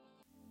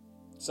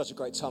Such a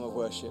great time of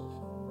worship.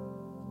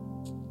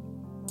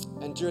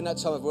 And during that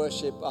time of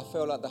worship, I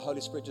felt like the Holy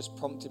Spirit just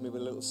prompted me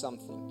with a little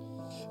something.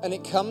 And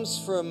it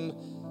comes from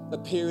a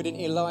period in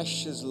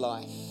Elisha's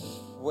life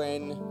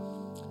when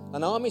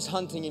an army's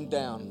hunting him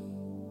down,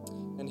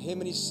 and him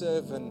and his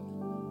servant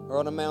are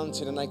on a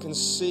mountain and they can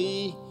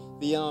see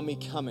the army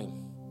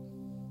coming.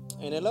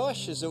 And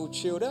Elisha's all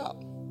chilled out.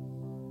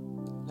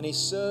 And his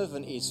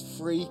servant is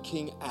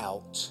freaking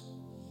out.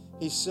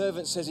 His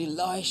servant says,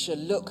 Elisha,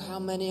 look how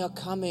many are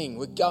coming.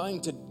 We're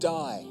going to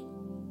die.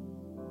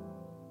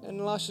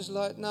 And Elisha's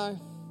like, no.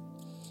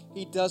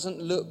 He doesn't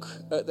look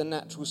at the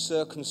natural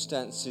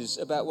circumstances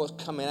about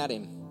what's coming at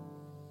him.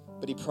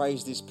 But he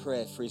prays this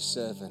prayer for his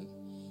servant.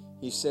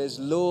 He says,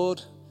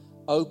 Lord,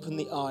 open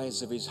the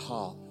eyes of his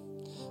heart.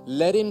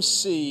 Let him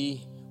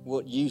see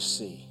what you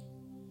see.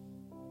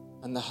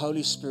 And the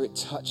Holy Spirit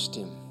touched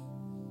him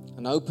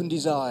and opened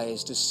his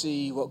eyes to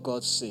see what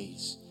God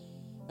sees.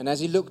 And as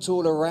he looked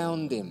all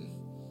around him,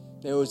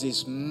 there was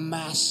this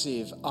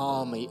massive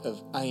army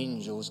of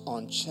angels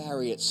on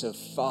chariots of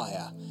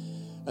fire.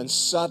 And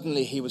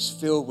suddenly he was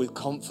filled with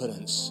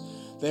confidence.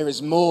 There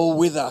is more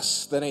with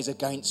us than is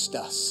against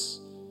us.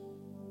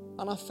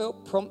 And I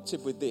felt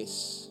prompted with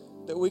this,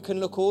 that we can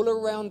look all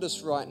around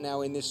us right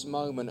now in this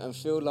moment and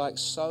feel like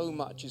so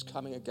much is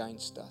coming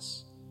against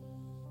us.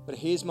 But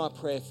here's my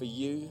prayer for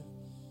you,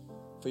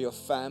 for your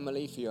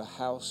family, for your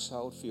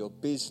household, for your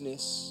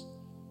business.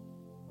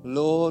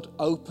 Lord,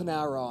 open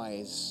our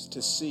eyes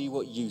to see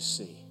what you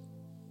see.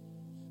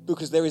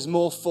 Because there is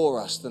more for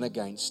us than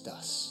against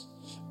us.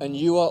 And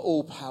you are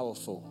all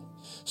powerful.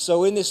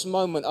 So in this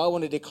moment, I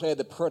want to declare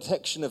the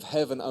protection of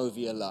heaven over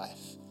your life.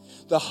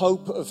 The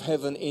hope of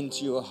heaven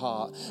into your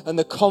heart. And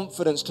the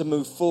confidence to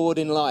move forward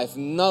in life,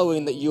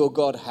 knowing that your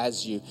God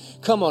has you.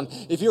 Come on,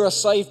 if you're a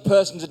saved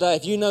person today,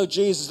 if you know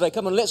Jesus today,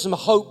 come on, let some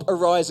hope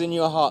arise in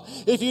your heart.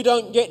 If you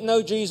don't yet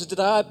know Jesus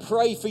today, I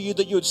pray for you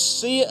that you would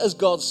see it as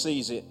God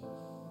sees it.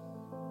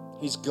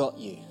 He's got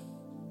you.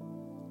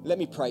 Let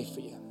me pray for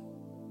you.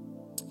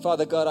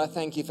 Father God, I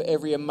thank you for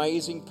every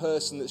amazing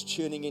person that's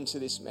tuning into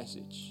this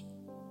message.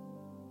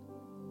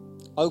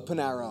 Open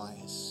our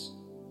eyes.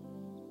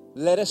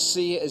 Let us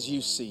see it as you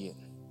see it.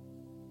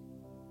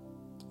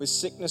 With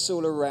sickness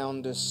all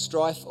around us,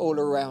 strife all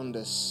around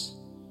us,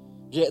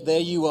 yet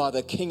there you are,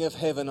 the King of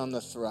heaven on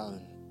the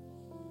throne.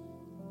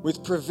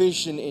 With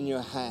provision in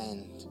your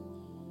hand,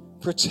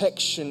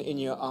 protection in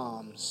your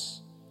arms,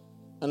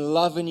 and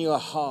love in your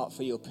heart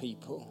for your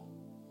people.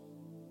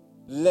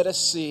 Let us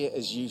see it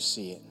as you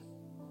see it.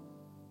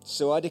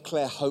 So I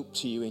declare hope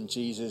to you in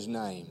Jesus'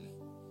 name,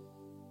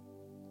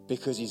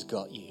 because he's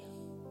got you.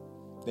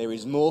 There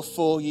is more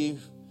for you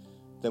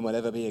than will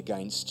ever be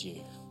against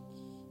you.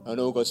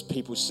 And all God's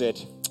people said,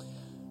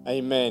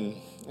 amen,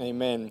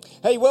 amen.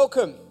 Hey,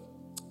 welcome.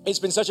 It's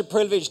been such a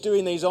privilege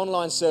doing these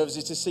online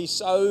services to see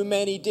so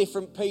many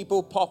different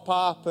people pop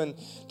up and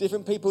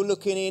different people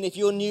looking in. If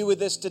you're new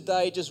with us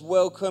today, just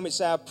welcome.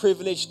 It's our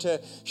privilege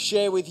to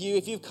share with you.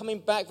 If you're coming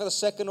back for the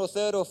second or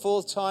third or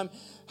fourth time,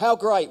 how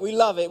great. We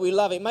love it. We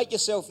love it. Make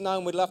yourself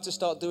known. We'd love to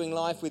start doing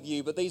life with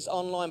you. But these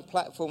online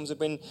platforms have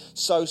been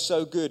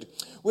so good.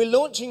 We're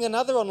launching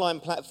another online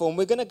platform.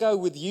 We're going to go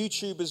with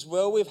YouTube as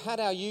well. We've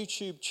had our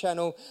YouTube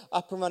channel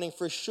up and running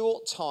for a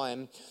short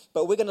time,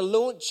 but we're going to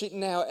launch it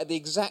now at the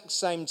exact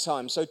same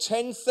time. So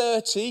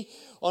 10:30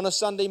 on a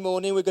Sunday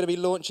morning, we're going to be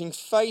launching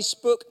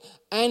Facebook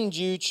and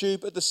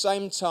YouTube at the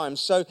same time.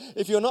 So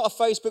if you're not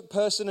a Facebook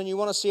person and you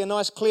want to see a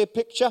nice clear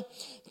picture,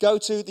 go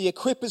to the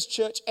Equippers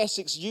Church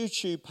Essex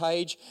YouTube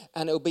page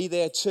and it'll be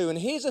there too. And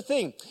here's the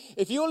thing,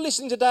 if you're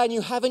listening today and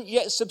you haven't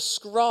yet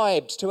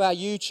subscribed to our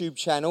YouTube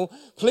channel,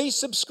 please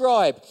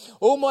subscribe.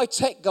 All my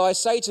tech guys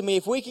say to me,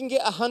 if we can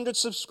get 100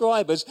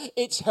 subscribers,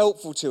 it's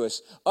helpful to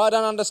us. I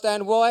don't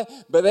understand why,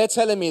 but they're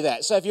telling me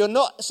that. So if you're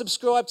not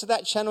subscribed to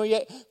that channel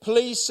yet,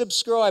 please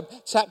subscribe.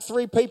 Tap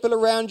 3 people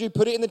around you,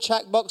 put it in the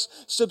chat box,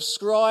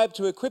 subscribe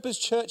to Equippers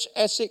Church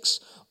Essex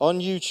on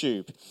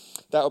YouTube.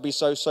 That will be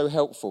so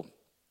helpful.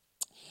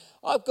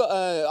 I've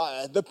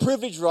got the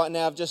privilege right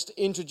now of just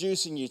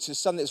introducing you to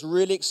something that's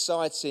really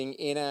exciting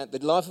in the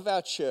life of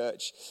our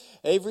church.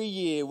 Every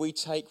year we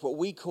take what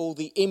we call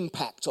the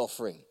impact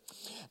offering.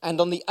 And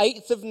on the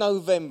 8th of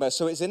November,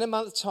 so it's in a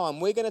month's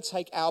time, we're going to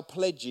take our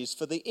pledges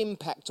for the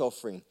impact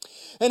offering.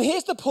 And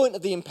here's the point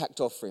of the impact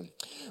offering.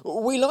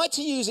 We like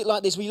to use it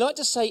like this. We like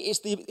to say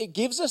it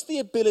gives us the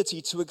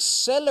ability to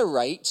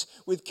accelerate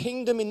with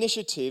kingdom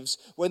initiatives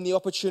when the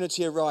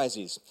opportunity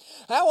arises.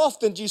 How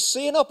often do you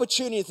see an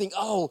opportunity and think,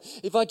 oh,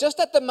 if I just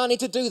had the money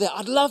to do that,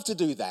 I'd love to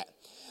do that.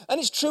 And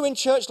it's true in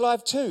church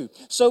life too.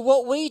 So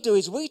what we do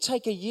is we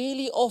take a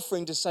yearly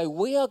offering to say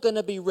we are going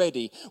to be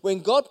ready.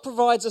 When God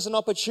provides us an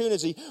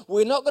opportunity,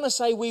 we're not going to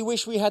say we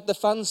wish we had the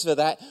funds for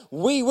that.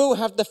 We will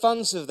have the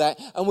funds for that,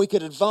 and we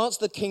could advance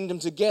the kingdom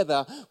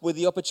together with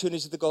the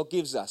opportunity that God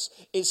gives us.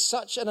 It's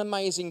such an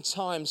amazing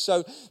time.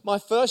 So my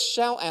first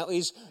shout out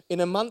is in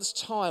a month's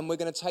time, we're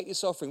going to take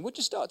this offering. Would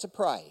you start to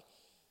pray?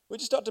 Would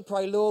you start to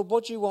pray, Lord,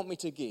 what do you want me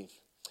to give?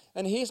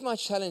 And here's my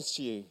challenge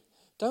to you.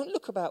 Don't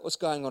look about what's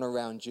going on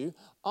around you.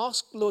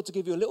 Ask the Lord to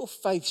give you a little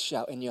faith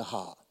shout in your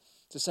heart.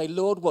 To say,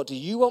 Lord, what do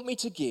you want me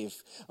to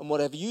give? And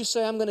whatever you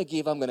say I'm going to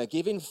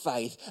give in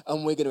faith,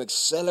 and we're going to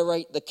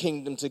accelerate the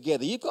kingdom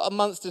together. You've got a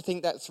month to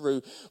think that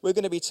through. We're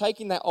going to be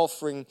taking that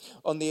offering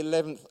on the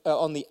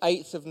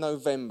 8th of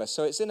November.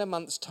 So it's in a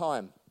month's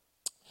time.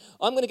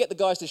 I'm going to get the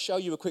guys to show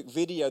you a quick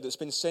video that's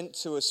been sent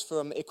to us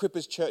from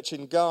Equippers Church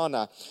in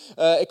Ghana.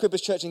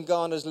 Equippers Church in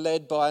Ghana is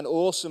led by an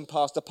awesome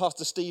pastor,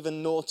 Pastor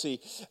Stephen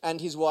Naughty, and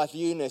his wife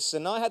Eunice.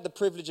 And I had the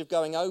privilege of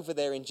going over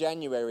there in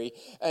January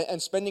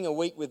and spending a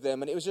week with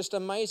them. And it was just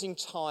an amazing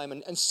time.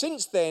 And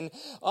since then,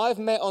 I've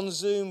met on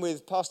Zoom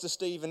with Pastor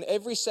Stephen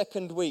every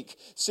second week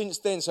since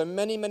then. So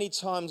many, many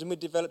times, and we've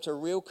developed a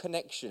real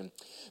connection.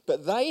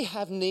 But they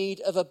have need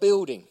of a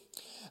building.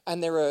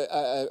 And they're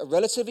a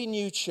relatively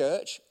new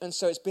church, and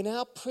so it's been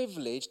our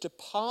privilege to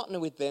partner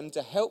with them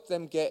to help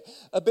them get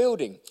a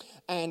building.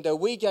 And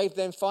we gave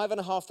them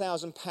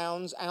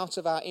 £5,500 out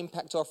of our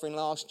impact offering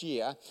last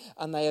year,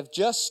 and they have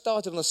just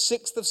started on the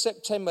 6th of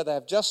September. They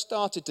have just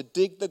started to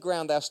dig the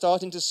ground. They're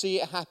starting to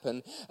see it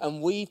happen,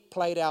 and we've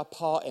played our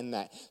part in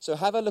that. So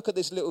have a look at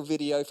this little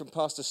video from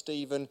Pastor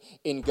Stephen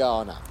in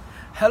Ghana.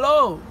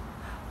 Hello,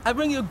 I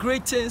bring you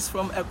greetings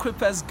from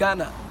Equippers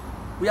Ghana.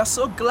 We are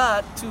so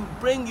glad to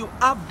bring you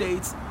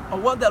updates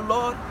on what the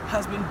Lord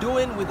has been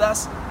doing with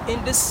us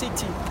in this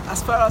city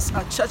as far as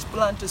our church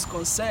plant is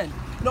concerned.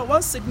 You know,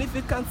 one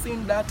significant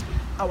thing that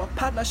our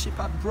partnership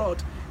had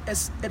brought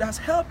is it has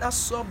helped us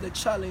solve the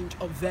challenge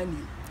of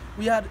venue.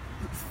 We had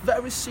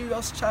very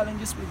serious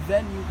challenges with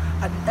venue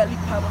at the early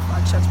part of our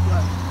church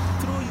plant.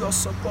 Through your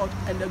support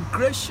and the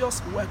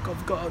gracious work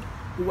of God,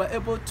 we were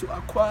able to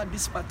acquire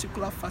this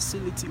particular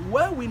facility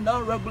where we now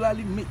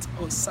regularly meet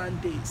on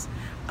Sundays.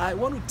 I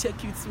want to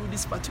take you through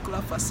this particular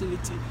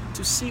facility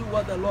to see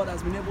what the Lord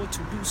has been able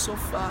to do so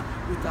far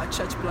with our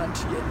church plant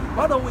here.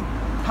 Why don't we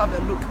have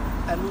a look,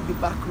 and we'll be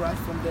back right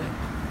from there.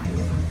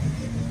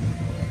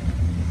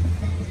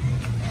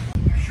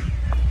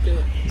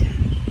 Okay.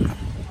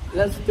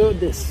 Let's do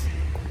this.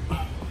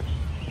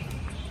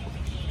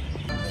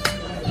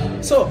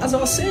 So, as I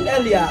was saying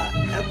earlier,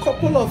 a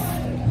couple of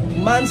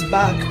months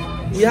back,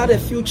 we had a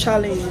few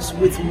challenges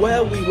with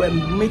where we were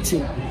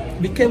meeting.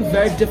 It became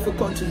very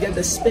difficult to get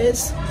the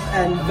space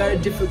and very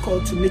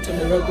difficult to meet on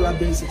a regular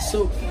basis.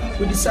 So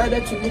we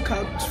decided to look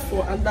out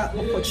for another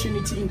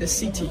opportunity in the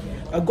city.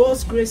 By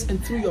God's grace and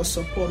through your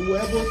support, we were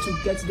able to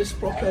get this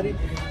property,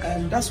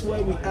 and that's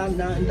where we are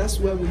now, and that's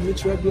where we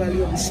meet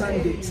regularly on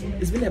Sundays.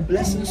 It's been a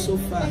blessing so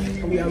far,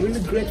 and we are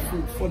really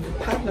grateful for the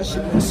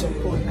partnership and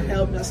support that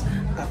helped us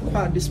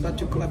acquire this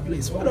particular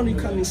place. Why don't you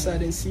come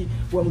inside and see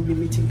where we'll be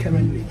meeting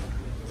currently?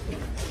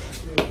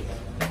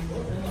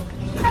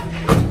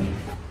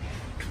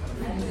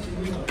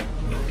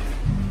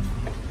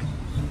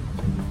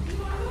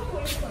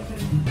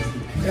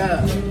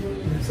 Yeah,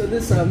 so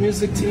this is our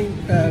music team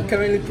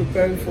currently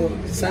preparing for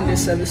Sunday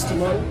service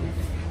tomorrow.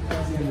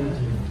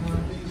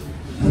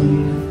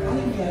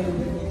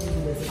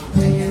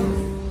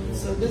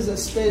 So this is a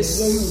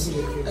space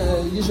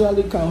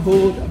usually can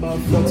hold about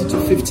 40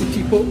 to 50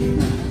 people. We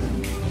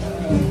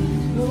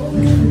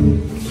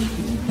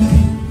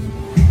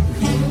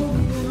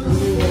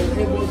were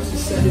able to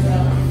set it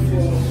up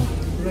for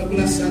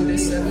regular Sunday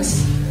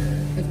service.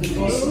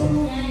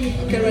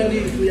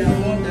 Currently, we are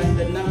more than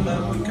the number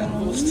we can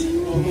host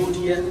or hold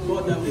here,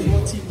 more than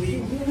 40.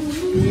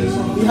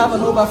 We have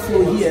an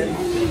overflow here.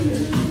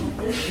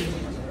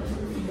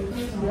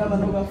 We have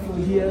an overflow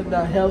here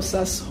that helps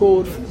us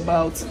hold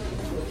about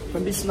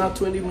additional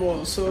 20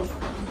 more. So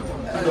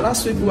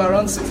last week we were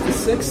around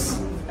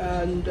 66,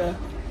 and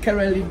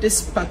currently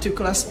this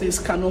particular space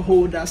cannot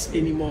hold us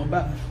anymore.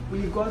 But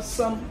we got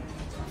some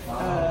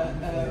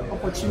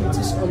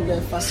opportunities on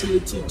the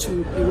facility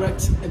to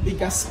erect a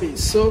bigger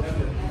space. So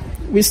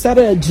we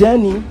started a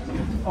journey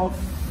of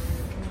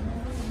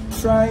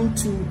trying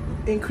to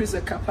increase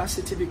the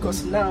capacity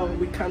because now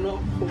we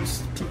cannot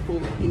host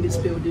people in this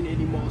building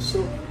anymore.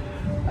 So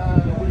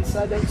we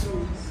decided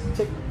to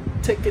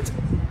take it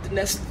the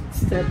next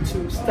step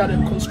to start a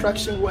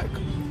construction work.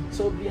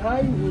 So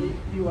behind me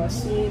you are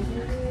seeing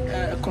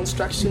a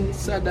construction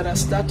site that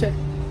has started.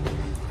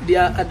 They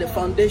are at the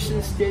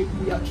foundation stage.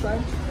 We are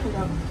trying to put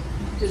up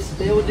this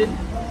building.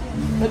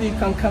 Maybe you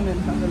can come and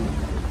have a look.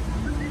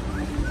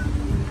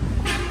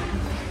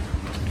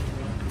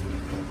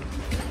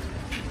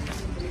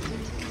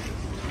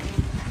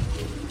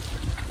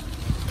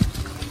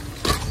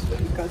 So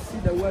you can see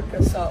the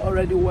workers are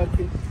already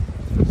working.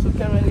 So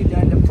currently they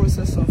are in the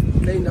process of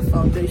laying the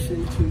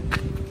foundation to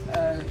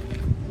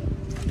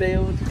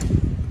build.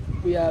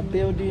 We are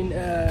building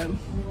a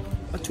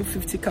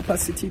 250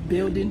 capacity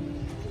building.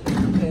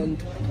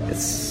 And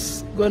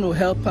it's going to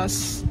help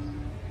us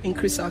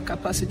increase our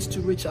capacity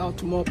to reach out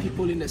to more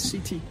people in the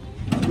city.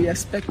 We are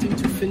expecting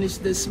to finish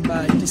this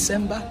by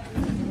December,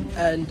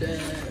 and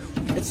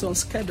it's on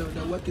schedule.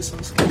 The work is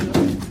on schedule,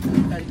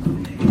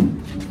 and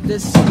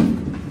this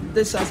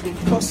has been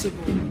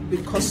possible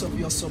because of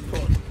your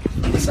support.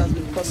 This has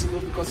been possible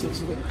because of your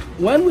support.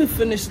 When we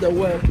finish the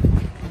work,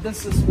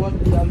 this is what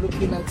we are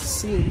looking at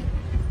seeing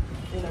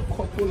in a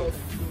couple of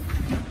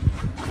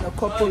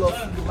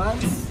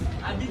months.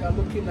 We are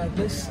looking at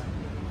this,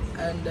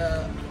 and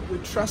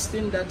we're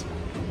trusting that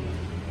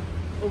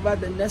over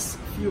the next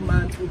few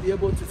months we'll be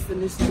able to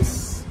finish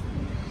this.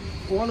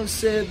 I want to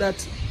say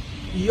that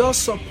your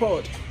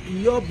support,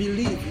 your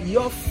belief,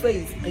 your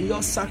faith, and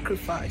your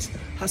sacrifice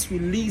has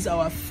released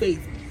our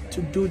faith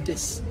to do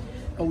this.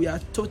 And we are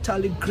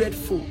totally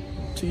grateful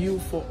to you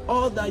for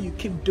all that you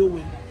keep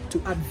doing to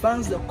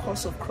advance the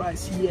cause of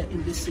Christ here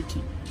in this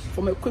city.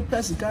 From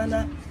Equippers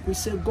Ghana, we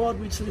say God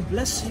richly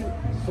bless you.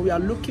 And we are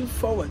looking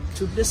forward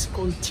to this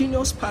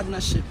continuous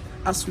partnership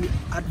as we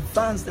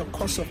advance the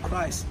cause of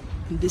Christ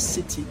in this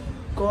city.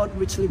 God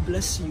richly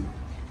bless you.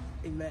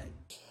 Amen.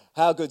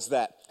 How good's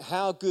that?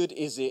 How good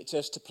is it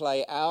just to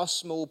play our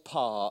small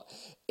part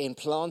in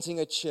planting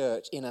a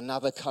church in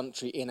another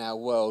country in our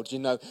world? You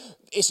know,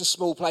 it's a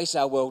small place,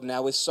 our world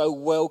now. We're so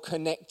well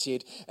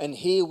connected. And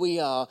here we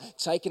are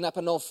taking up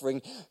an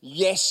offering,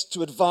 yes,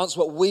 to advance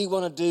what we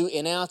want to do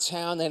in our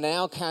town, in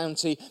our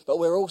county, but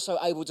we're also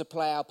able to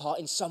play our part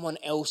in someone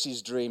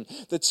else's dream.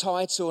 The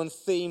title and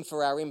theme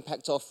for our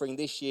impact offering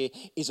this year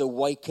is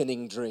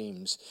Awakening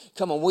Dreams.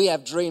 Come on, we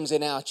have dreams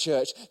in our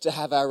church to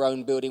have our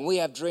own building. We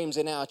have dreams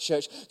in our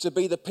church to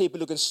be the people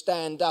who can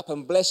stand up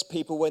and bless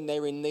people when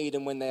they're in need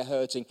and when they're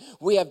hurting.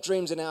 We have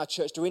dreams in our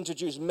church to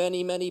introduce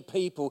many, many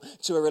people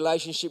to a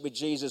relationship with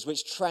Jesus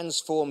which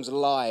transforms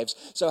lives.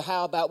 So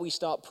how about we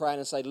start praying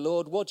and say,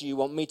 Lord, what do you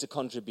want me to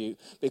contribute?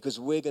 Because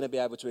we're going to be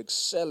able to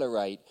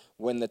accelerate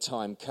when the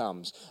time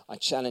comes. I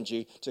challenge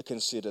you to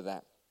consider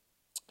that.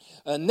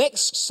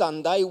 Next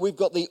Sunday, we've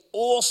got the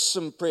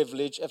awesome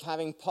privilege of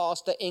having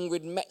Pastor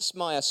Ingrid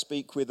Metzmeyer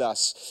speak with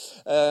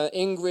us.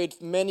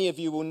 Ingrid, many of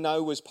you will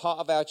know, was part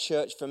of our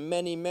church for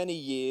many, many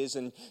years,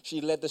 and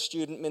she led the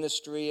student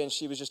ministry, and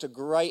she was just a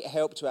great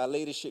help to our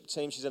leadership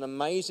team. She's an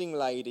amazing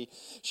lady.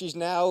 She's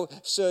now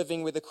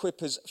serving with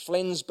Equippers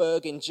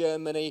Flensburg in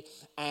Germany,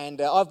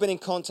 and I've been in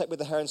contact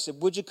with her and said,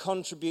 would you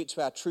contribute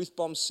to our Truth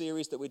Bomb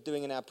series that we're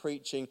doing in our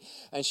preaching?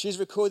 And she's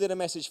recorded a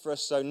message for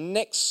us. So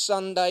next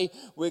Sunday,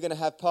 we're going to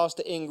have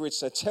Pastor Ingrid,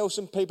 so tell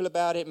some people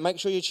about it. Make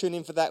sure you tune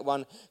in for that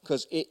one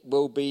because it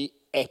will be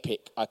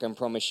epic. I can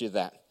promise you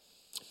that.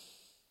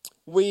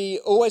 We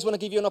always want to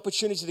give you an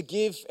opportunity to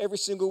give every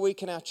single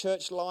week in our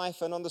church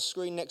life, and on the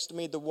screen next to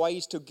me, the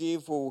ways to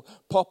give will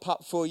pop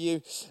up for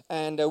you.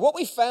 And what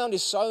we found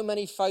is so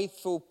many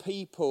faithful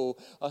people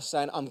are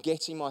saying, I'm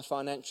getting my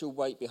financial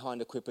weight behind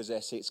Equippers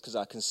Essex because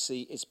I can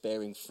see it's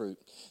bearing fruit.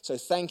 So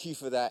thank you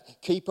for that.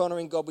 Keep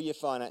honouring God with your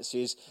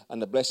finances,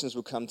 and the blessings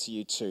will come to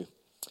you too.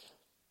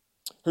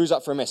 Who's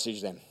up for a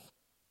message then?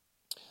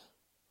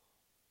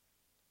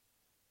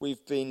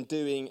 We've been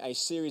doing a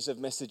series of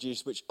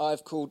messages which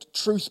I've called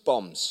Truth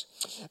Bombs.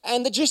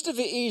 And the gist of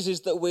it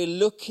is that we're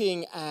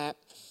looking at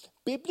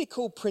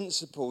biblical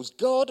principles,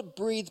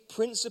 God-breathed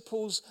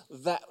principles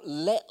that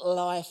let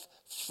life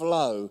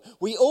flow.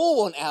 We all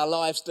want our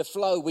lives to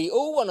flow. We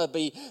all want to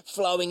be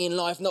flowing in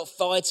life, not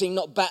fighting,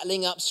 not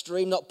battling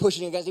upstream, not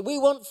pushing against it. We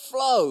want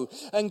flow.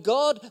 And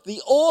God,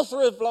 the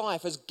author of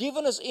life, has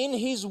given us in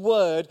his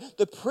word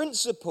the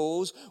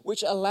principles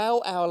which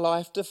allow our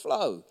life to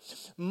flow.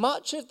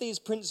 Much of these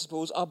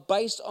principles are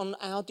based on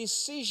our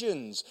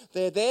decisions.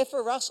 They're there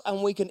for us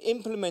and we can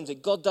implement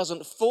it. God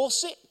doesn't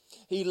force it.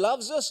 He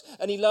loves us,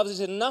 and he loves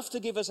us enough to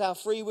give us our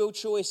free will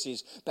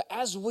choices. But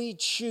as we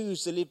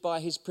choose to live by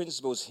his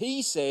principles,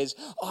 he says,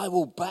 I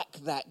will back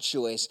that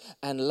choice,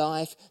 and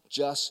life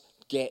just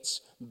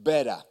gets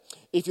better.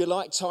 If you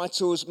like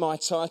titles, my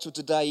title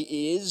today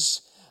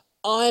is,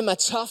 I'm a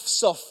Tough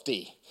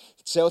Softie.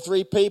 Tell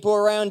 3 people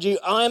around you,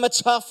 I'm a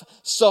tough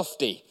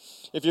softie.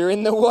 If you're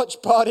in the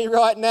watch party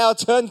right now,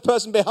 turn the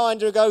person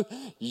behind you and go,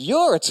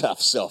 you're a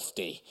tough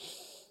softie.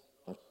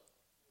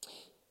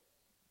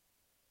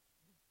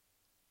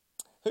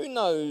 Who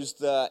knows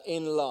that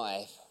in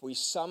life we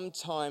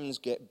sometimes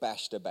get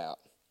bashed about?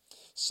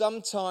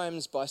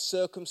 Sometimes by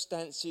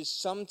circumstances,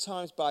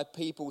 sometimes by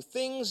people.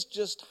 Things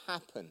just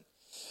happen.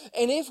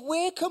 And if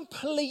we're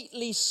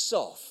completely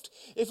soft,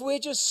 if we're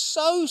just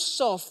so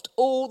soft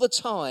all the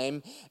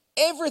time,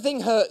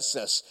 everything hurts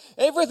us.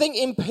 Everything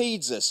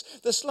impedes us.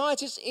 The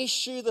slightest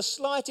issue, the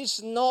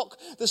slightest knock,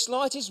 the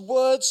slightest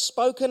words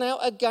spoken out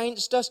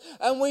against us,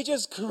 and we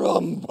just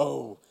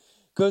crumble.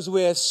 Because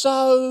we're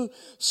so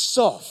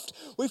soft.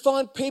 We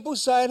find people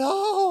saying,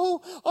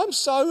 oh, I'm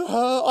so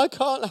hurt, I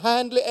can't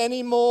handle it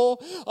anymore.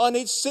 I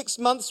need 6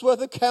 months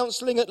worth of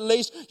counselling at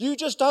least. You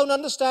just don't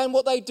understand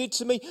what they did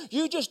to me.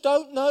 You just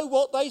don't know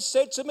what they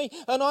said to me,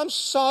 and I'm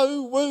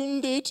so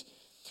wounded.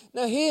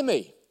 Now hear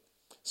me.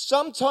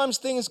 Sometimes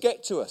things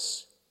get to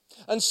us,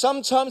 and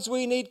sometimes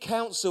we need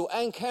counsel,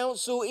 and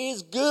counsel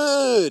is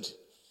good,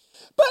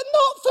 but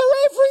not for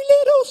every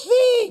little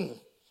thing.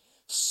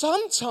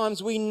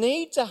 Sometimes we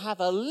need to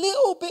have a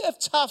little bit of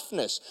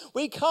toughness.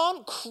 We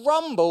can't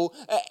crumble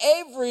at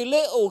every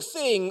little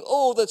thing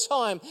all the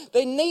time.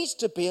 There needs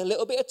to be a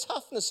little bit of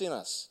toughness in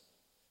us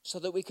so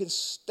that we can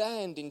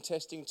stand in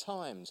testing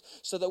times,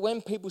 so that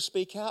when people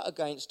speak out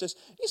against us,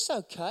 it's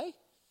okay.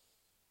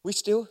 we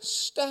still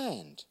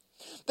stand.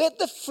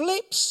 The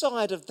flip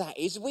side of that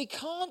is we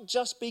can't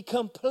just be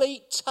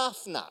complete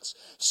tough nuts.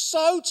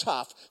 So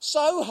tough,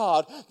 so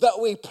hard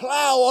that we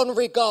plough on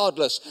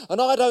regardless.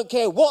 And I don't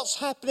care what's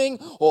happening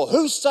or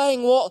who's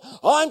saying what.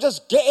 I'm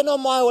just getting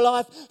on my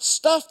life.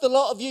 Stuffed a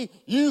lot of you.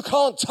 You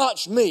can't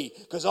touch me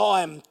because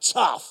I am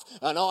tough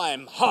and I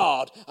am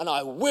hard and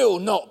I will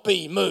not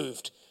be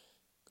moved.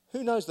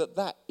 Who knows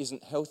that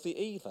isn't healthy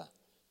either?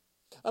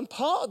 And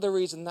part of the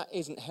reason that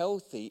isn't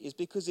healthy is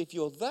because if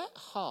you're that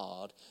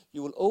hard,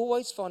 you will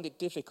always find it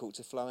difficult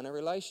to flow in a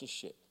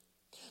relationship.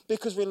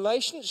 Because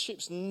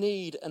relationships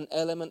need an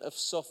element of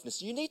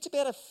softness. You need to be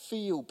able to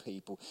feel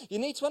people. You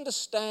need to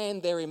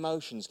understand their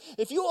emotions.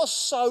 If you are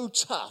so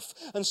tough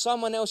and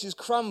someone else is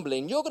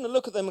crumbling, you're going to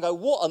look at them and go,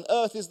 what on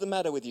earth is the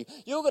matter with you?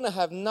 You're going to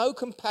have no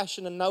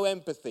compassion and no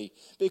empathy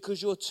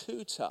because you're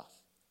too tough.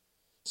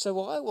 So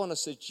I want to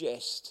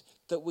suggest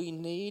that we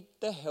need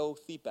the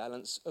healthy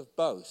balance of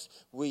both.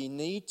 We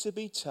need to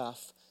be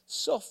tough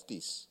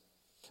softies.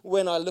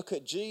 When I look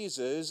at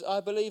Jesus,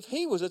 I believe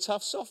he was a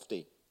tough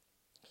softie.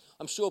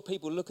 I'm sure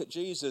people look at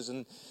Jesus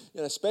and,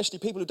 especially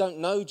people who don't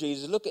know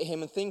Jesus, look at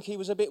him and think he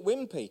was a bit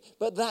wimpy.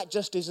 But that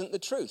just isn't the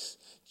truth.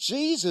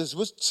 Jesus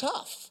was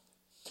tough.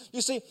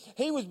 You see,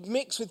 he would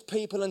mix with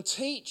people and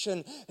teach,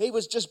 and he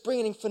was just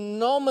bringing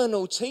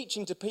phenomenal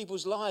teaching to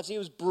people's lives. He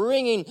was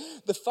bringing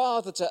the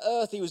Father to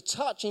earth. He was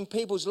touching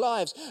people's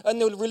lives.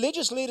 And the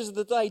religious leaders of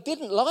the day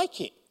didn't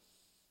like it.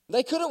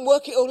 They couldn't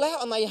work it all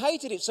out and they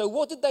hated it. So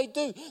what did they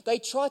do? They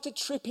tried to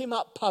trip him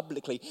up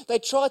publicly. They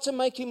tried to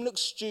make him look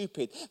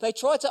stupid. They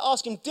tried to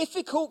ask him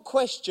difficult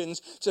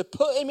questions to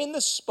put him in the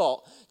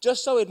spot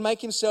just so he'd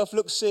make himself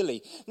look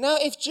silly. Now,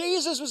 if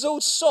Jesus was all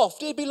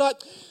soft, he'd be like,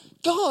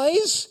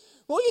 guys,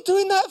 what are you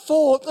doing that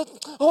for?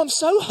 Oh, I'm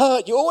so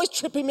hurt. You're always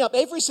tripping me up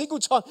every single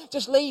time.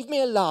 Just leave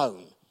me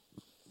alone.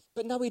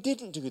 But no, he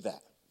didn't do that.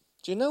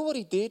 Do you know what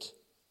he did?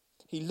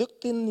 He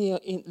looked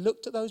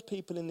at those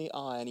people in the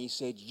eye and he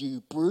said,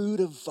 you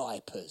brood of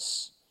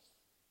vipers,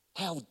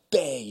 how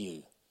dare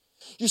you?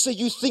 You see,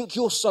 you think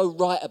you're so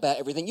right about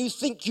everything. You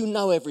think you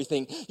know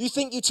everything. You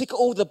think you tick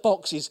all the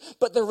boxes.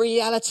 But the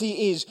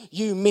reality is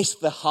you miss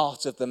the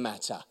heart of the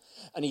matter.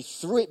 And he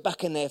threw it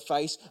back in their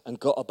face and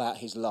got about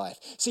his life.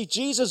 See,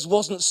 Jesus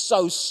wasn't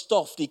so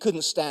stuffed he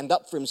couldn't stand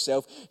up for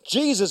himself.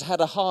 Jesus had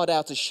a hard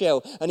outer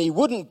shell and he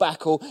wouldn't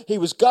backle. He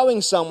was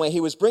going somewhere. He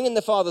was bringing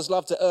the Father's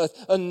love to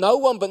earth, and no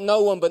one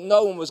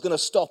was going to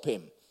stop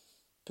him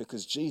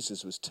because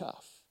Jesus was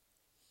tough.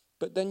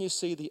 But then you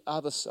see the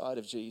other side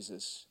of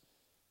Jesus,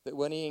 that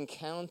when he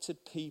encountered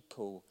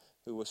people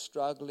who were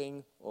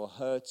struggling or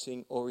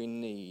hurting or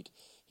in need,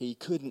 he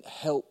couldn't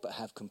help but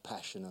have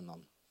compassion on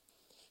them.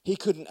 He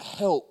couldn't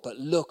help but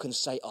look and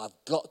say, I've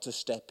got to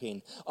step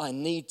in. I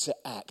need to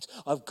act.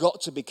 I've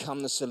got to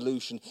become the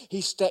solution.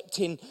 He stepped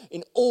in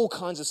all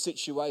kinds of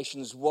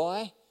situations.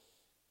 Why?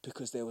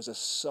 Because there was a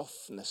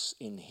softness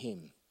in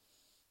him,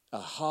 a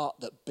heart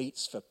that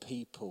beats for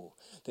people,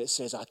 that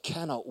says, I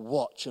cannot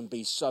watch and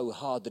be so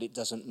hard that it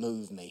doesn't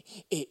move me.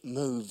 It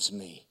moves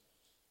me.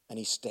 And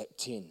he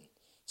stepped in.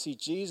 See,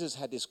 Jesus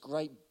had this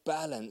great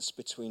balance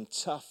between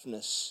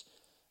toughness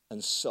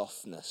and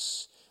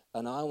softness.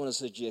 And I want to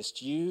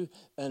suggest you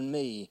and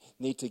me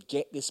need to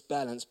get this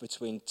balance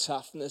between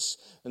toughness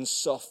and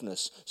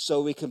softness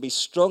so we can be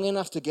strong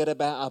enough to get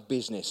about our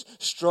business,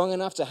 strong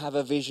enough to have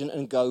a vision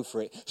and go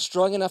for it,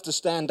 strong enough to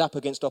stand up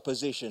against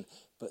opposition,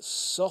 but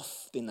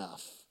soft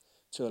enough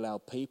to allow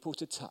people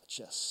to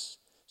touch us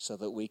so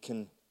that we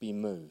can be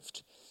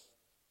moved.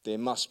 There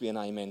must be an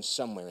amen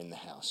somewhere in the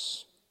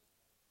house.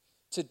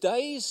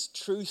 Today's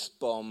truth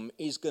bomb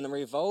is going to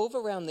revolve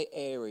around the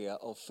area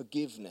of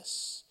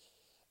forgiveness.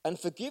 And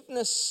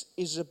forgiveness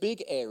is a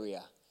big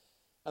area.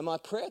 And my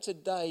prayer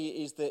today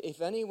is that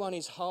if anyone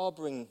is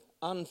harboring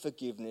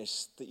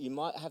unforgiveness, that you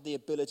might have the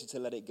ability to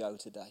let it go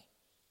today,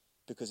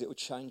 because it will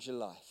change your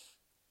life.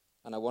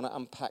 And I want to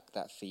unpack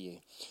that for you.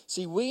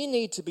 See, we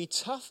need to be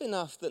tough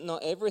enough that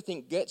not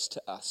everything gets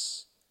to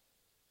us,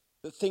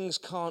 that things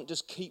can't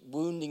just keep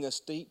wounding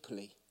us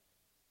deeply.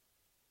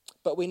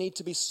 But we need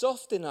to be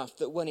soft enough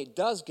that when it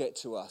does get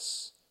to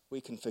us,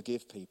 we can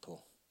forgive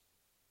people.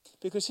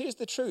 Because here's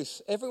the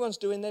truth, everyone's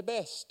doing their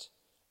best.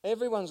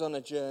 Everyone's on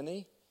a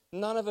journey.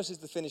 None of us is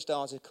the finished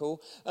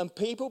article. And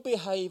people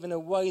behave in a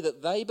way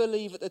that they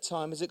believe at the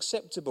time is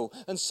acceptable.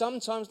 And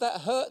sometimes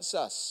that hurts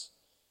us.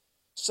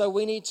 So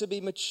we need to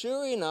be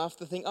mature enough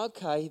to think,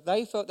 okay,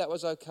 they felt that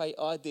was okay,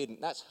 I didn't.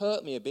 That's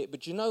hurt me a bit.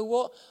 But you know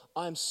what?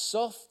 I'm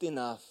soft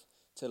enough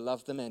to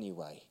love them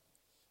anyway.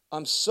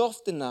 I'm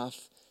soft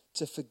enough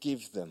to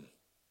forgive them.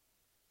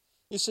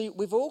 You see,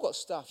 we've all got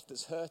stuff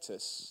that's hurt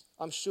us.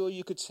 I'm sure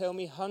you could tell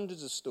me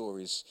hundreds of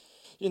stories.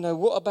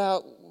 What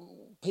about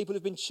people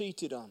who've been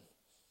cheated on?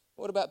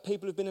 What about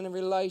people who've been in a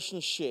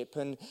relationship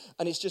and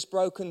it's just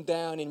broken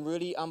down in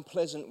really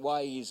unpleasant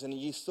ways, and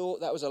you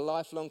thought that was a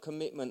lifelong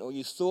commitment, or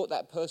you thought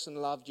that person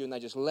loved you and they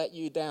just let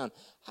you down?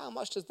 How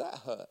much does that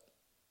hurt?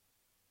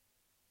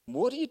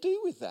 What do you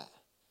do with that?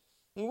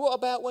 And what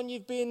about when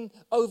you've been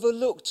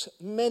overlooked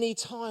many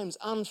times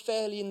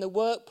unfairly in the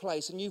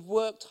workplace and you've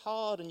worked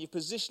hard and you've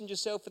positioned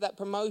yourself for that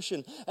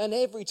promotion and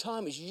every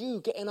time it's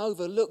you getting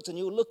overlooked and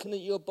you're looking at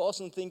your boss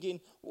and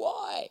thinking,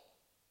 why?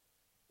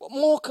 What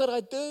more could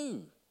I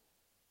do?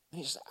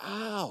 And it's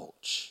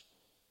ouch.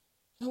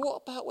 And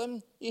what about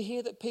when you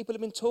hear that people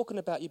have been talking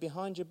about you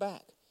behind your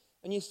back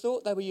and you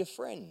thought they were your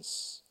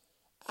friends?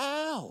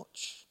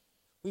 Ouch.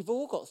 We've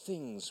all got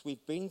things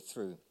we've been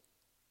through.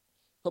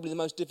 Probably the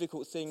most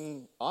difficult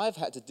thing I've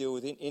had to deal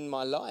with in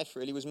my life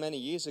really was many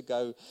years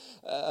ago.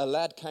 A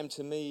lad came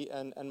to me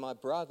and my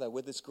brother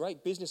with this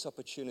great business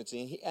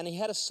opportunity. And he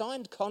had a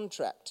signed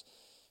contract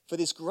for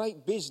this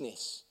great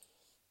business.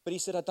 But he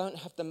said, I don't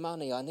have the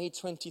money. I need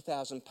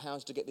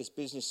 £20,000 to get this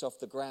business off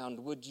the ground.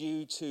 Would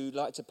you two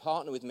like to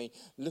partner with me?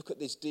 Look at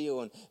this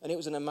deal. And it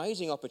was an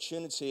amazing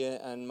opportunity.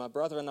 And my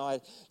brother and I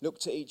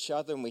looked at each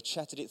other and we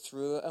chatted it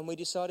through and we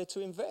decided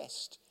to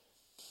invest.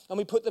 And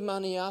we put the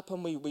money up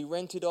and we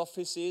rented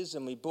offices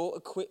and we bought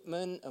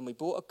equipment and we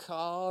bought a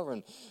car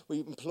and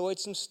we employed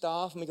some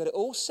staff and we got it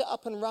all set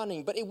up and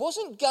running. But it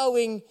wasn't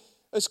going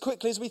as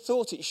quickly as we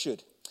thought it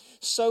should.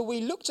 So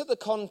we looked at the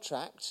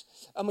contract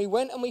and we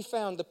went and we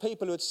found the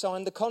people who had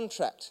signed the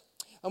contract.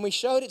 And we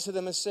showed it to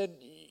them and said,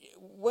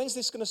 when's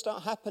this going to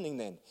start happening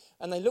then?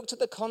 And they looked at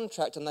the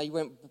contract and they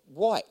went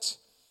white.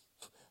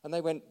 And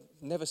they went,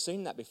 never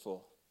seen that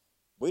before.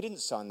 We didn't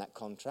sign that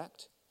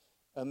contract.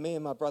 And me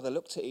and my brother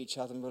looked at each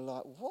other and were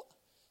like, what?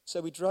 So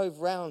we drove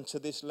round to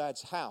this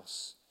lad's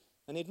house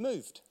and he'd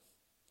moved.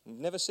 We've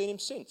never seen him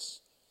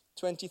since.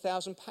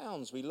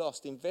 £20,000 we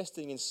lost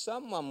investing in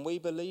someone we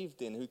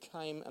believed in who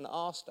came and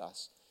asked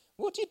us,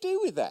 what do you do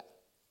with that?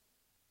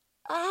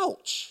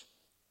 Ouch!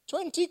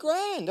 20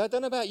 grand. I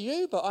don't know about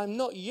you, but I'm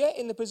not yet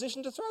in the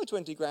position to throw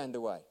 20 grand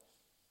away.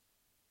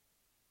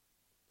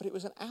 But it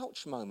was an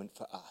ouch moment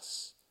for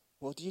us.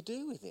 What do you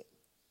do with it?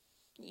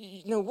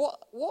 You know,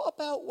 what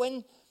about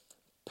when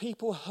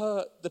people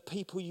hurt the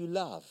people you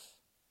love?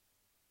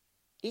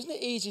 Isn't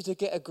it easy to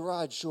get a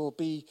grudge or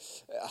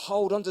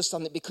hold on to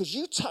something because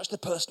you touched the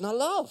person I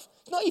love?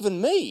 It's not even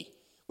me.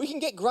 We can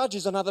get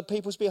grudges on other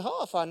people's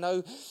behalf. I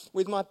know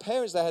with my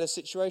parents, they had a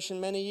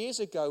situation many years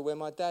ago where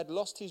my dad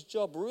lost his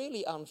job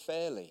really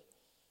unfairly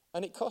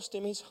and it cost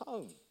him his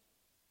home.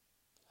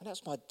 And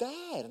that's my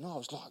dad. And I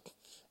was like,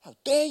 how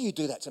dare you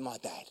do that to my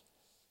dad?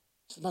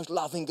 It's the most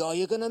loving guy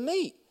you're going to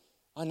meet.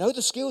 I know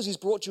the skills he's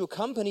brought to your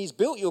company, he's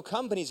built your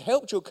company, he's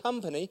helped your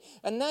company,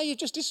 and now you've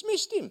just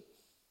dismissed him.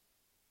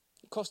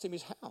 It cost him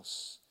his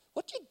house.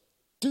 What do you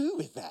do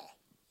with that?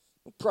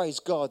 Well, praise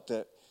God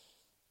that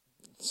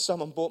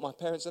someone bought my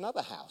parents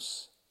another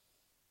house.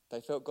 They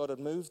felt God had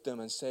moved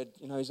them and said,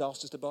 you know, he's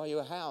asked us to buy you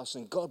a house.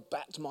 And God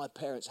backed my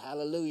parents,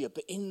 hallelujah.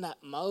 But in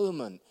that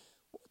moment,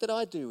 what did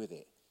I do with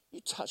it? You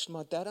touched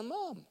my dad and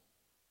mum.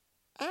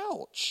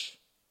 Ouch.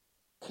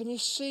 Can you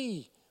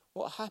see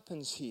what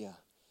happens here?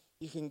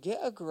 You can get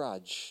a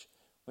grudge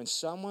when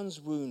someone's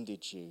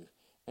wounded you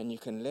and you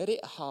can let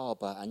it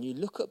harbour and you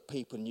look at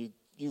people and you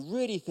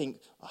really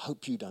think, I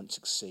hope you don't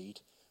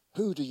succeed.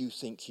 Who do you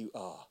think you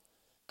are?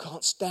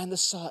 Can't stand the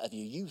sight of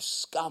you, you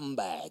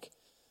scumbag.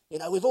 You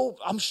know,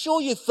 I'm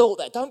sure you thought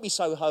that. Don't be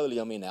so holy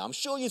on me now. I'm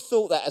sure you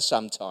thought that at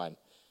some time.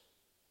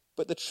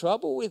 But the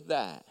trouble with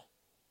that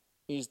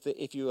is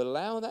that if you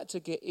allow that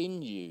to get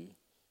in you,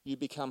 you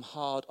become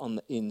hard on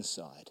the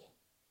inside.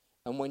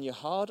 And when you're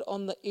hard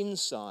on the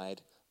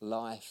inside,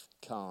 life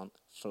can't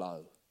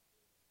flow.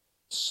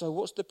 So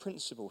what's the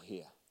principle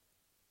here?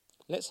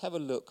 Let's have a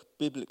look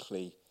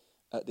biblically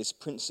at this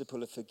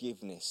principle of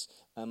forgiveness.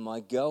 And my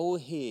goal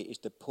here is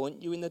to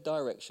point you in the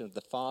direction of the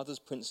Father's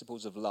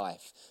principles of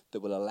life that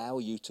will allow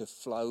you to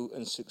flow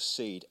and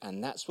succeed.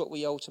 And that's what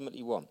we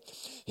ultimately want.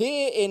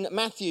 Here in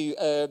Matthew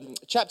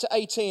chapter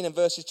 18 and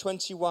verses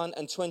 21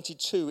 and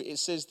 22, it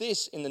says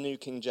this in the New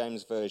King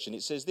James Version.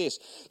 It says this,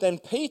 then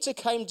Peter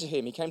came to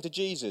him, he came to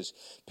Jesus.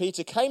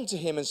 Peter came to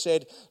him and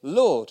said,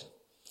 Lord,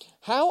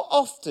 how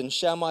often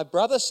shall my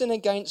brother sin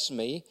against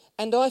me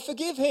and I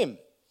forgive him?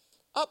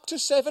 Up to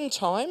 7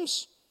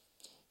 times?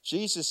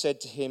 Jesus said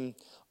to him,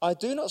 I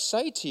do not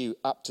say to you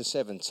up to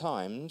 7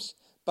 times,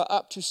 but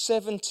up to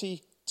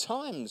 70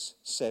 times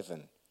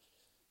 7.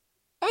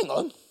 Hang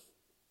on.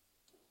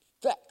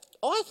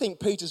 I think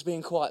Peter's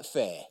being quite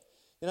fair.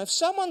 You know, if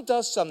someone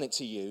does something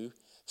to you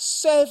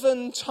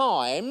 7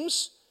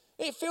 times,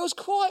 it feels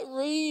quite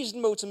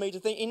reasonable to me to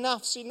think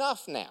enough's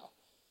enough now.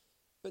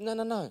 But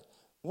no.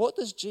 What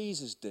does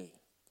Jesus do?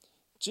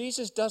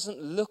 Jesus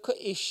doesn't look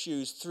at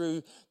issues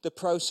through the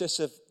process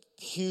of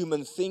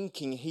human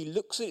thinking. He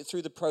looks at it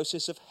through the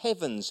process of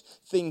heaven's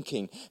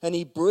thinking. And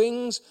he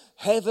brings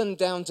heaven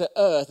down to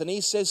earth. And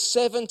he says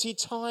 70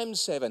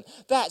 times 7.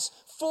 That's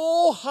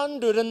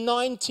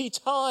 490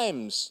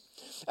 times.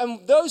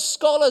 And those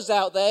scholars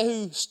out there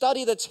who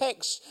study the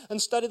text and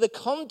study the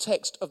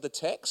context of the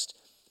text,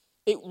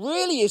 it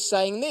really is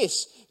saying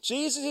this.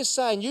 Jesus is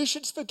saying you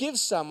should forgive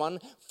someone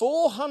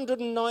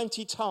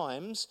 490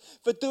 times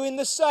for doing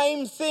the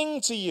same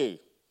thing to you.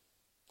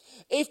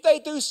 If they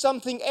do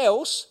something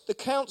else, the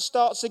count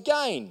starts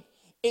again.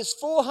 It's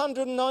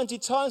 490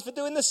 times for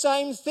doing the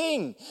same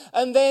thing.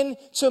 And then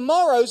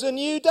tomorrow's a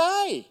new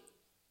day.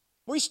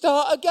 We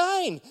start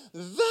again.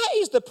 That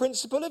is the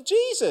principle of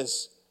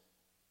Jesus.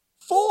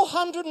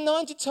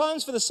 490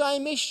 times for the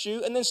same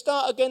issue and then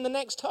start again the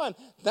next time.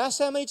 That's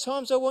how many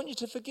times I want you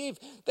to forgive.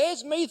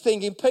 There's me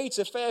thinking,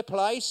 Peter, fair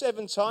play,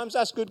 7 times,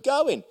 that's good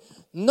going.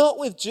 Not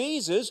with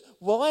Jesus.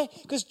 Why?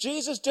 Because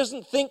Jesus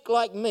doesn't think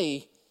like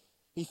me.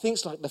 He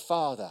thinks like the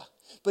Father.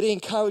 But he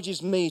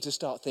encourages me to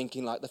start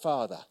thinking like the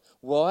Father.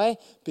 Why?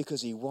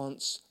 Because he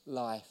wants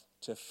life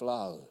to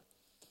flow.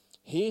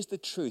 Here's the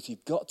truth.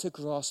 You've got to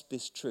grasp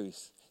this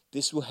truth.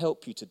 This will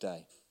help you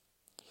today.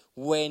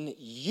 When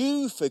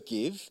you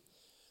forgive,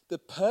 the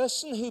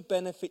person who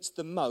benefits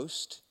the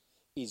most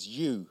is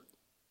you.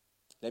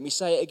 Let me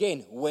say it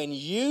again. When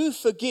you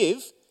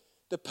forgive,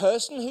 the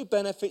person who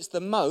benefits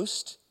the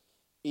most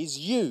is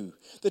you.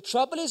 The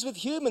trouble is with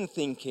human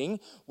thinking,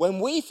 when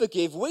we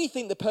forgive, we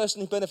think the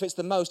person who benefits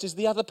the most is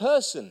the other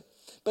person.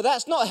 But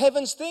that's not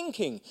heaven's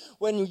thinking.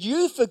 When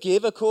you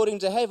forgive, according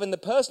to heaven, the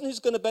person who's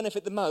going to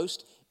benefit the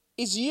most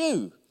is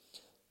you.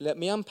 Let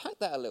me unpack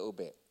that a little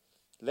bit.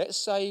 Let's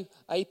say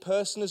a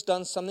person has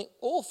done something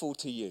awful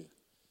to you.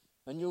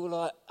 And you're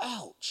like,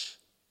 ouch,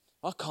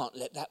 I can't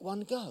let that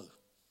one go.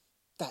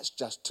 That's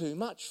just too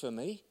much for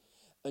me.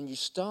 And you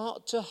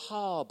start to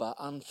harbour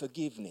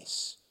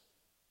unforgiveness.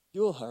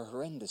 You're a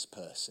horrendous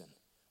person.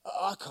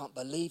 I can't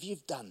believe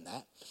you've done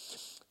that.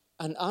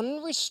 And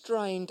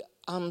unrestrained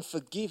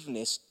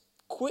unforgiveness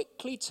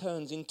quickly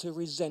turns into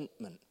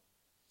resentment.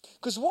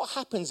 Because what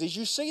happens is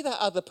you see that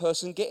other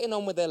person getting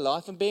on with their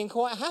life and being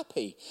quite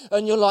happy.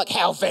 And you're like,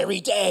 how very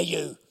dare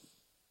you?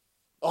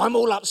 I'm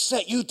all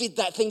upset. You did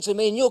that thing to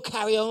me and you're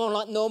carrying on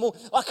like normal.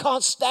 I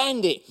can't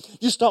stand it.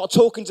 You start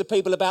talking to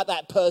people about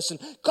that person.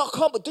 God,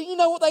 do you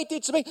know what they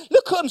did to me?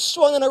 Look at them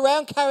swinging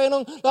around, carrying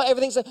on like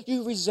everything's...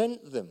 You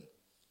resent them.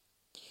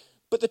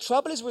 But the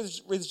trouble is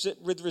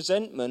with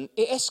resentment,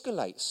 it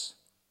escalates.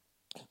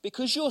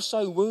 Because you're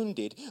so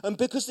wounded and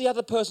because the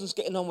other person's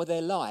getting on with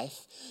their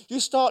life, you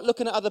start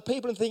looking at other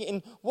people and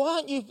thinking, why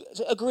aren't you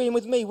agreeing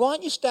with me? Why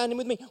aren't you standing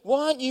with me?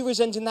 Why aren't you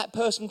resenting that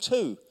person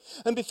too?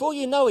 And before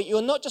you know it,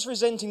 you're not just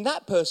resenting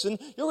that person,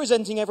 you're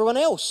resenting everyone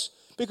else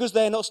because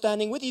they're not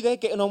standing with you, they're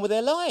getting on with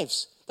their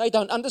lives. They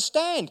don't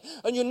understand.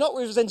 And you're not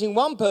resenting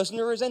one person,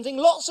 you're resenting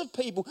lots of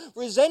people.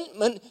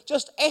 Resentment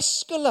just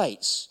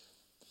escalates.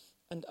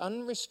 And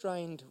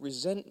unrestrained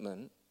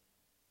resentment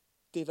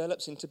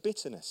develops into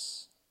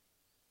bitterness.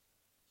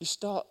 You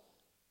start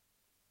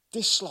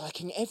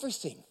disliking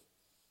everything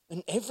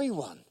and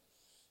everyone.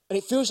 And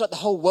it feels like the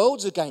whole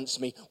world's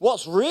against me.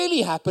 What's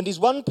really happened is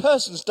one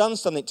person's done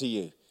something to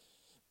you.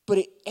 But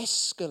it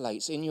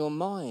escalates in your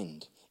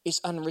mind.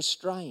 It's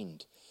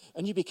unrestrained.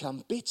 And you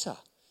become bitter.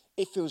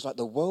 It feels like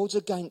the world's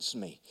against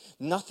me.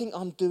 Nothing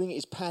I'm doing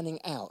is panning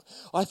out.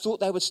 I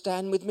thought they would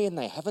stand with me and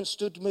they haven't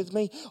stood with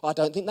me. I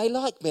don't think they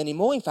like me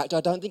anymore. In fact,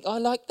 I don't think I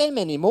like them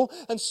anymore.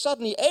 And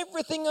suddenly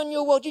everything on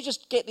your world, you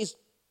just get this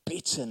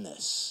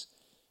bitterness,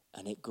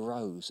 and it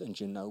grows, and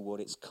you know what?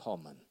 It's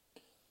common.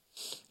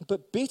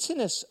 But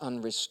bitterness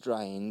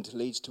unrestrained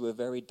leads to a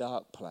very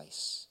dark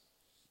place.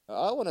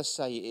 I want to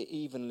say it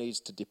even leads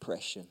to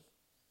depression.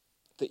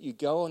 That you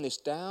go on this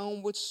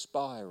downward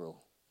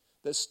spiral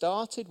that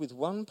started with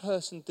one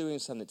person doing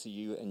something to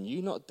you and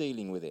you not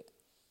dealing with it,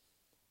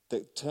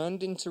 that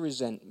turned into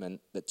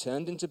resentment, that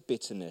turned into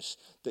bitterness,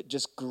 that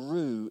just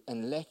grew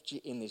and left you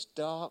in this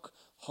dark,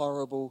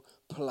 horrible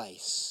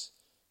place.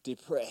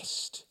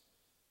 Depressed.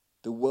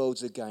 The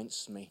world's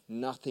against me.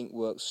 Nothing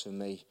works for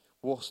me.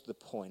 What's the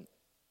point?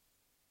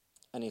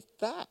 And if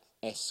that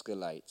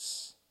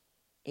escalates,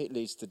 it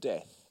leads to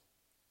death.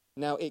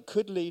 Now, it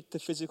could lead to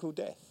physical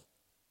death.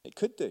 It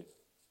could do.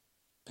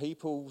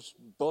 People's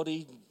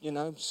body,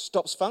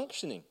 stops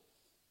functioning.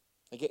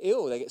 They get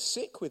ill. They get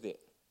sick with it.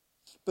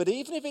 But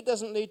even if it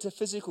doesn't lead to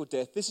physical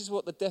death, this is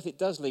what the death it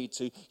does lead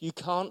to. You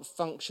can't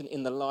function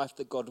in the life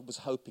that God was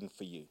hoping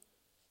for you.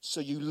 So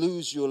you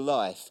lose your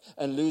life,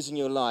 and losing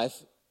your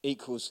life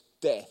equals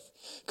death.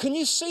 Can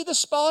you see the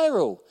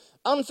spiral?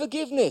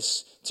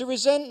 Unforgiveness, to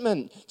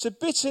resentment, to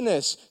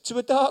bitterness, to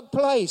a dark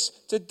place,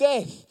 to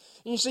death.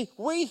 And you see,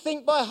 we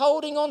think by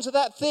holding on to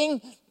that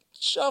thing,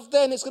 shove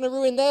them, it's going to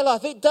ruin their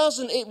life. It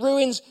doesn't. It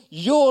ruins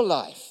your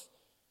life.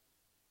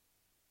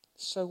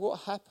 So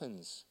what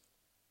happens?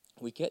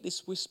 We get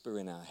this whisper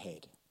in our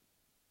head.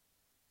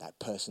 That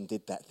person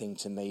did that thing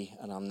to me,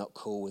 and I'm not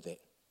cool with it.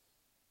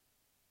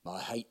 I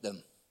hate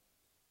them.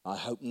 I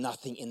hope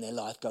nothing in their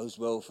life goes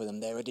well for them.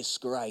 They're a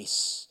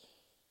disgrace.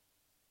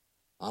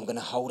 I'm going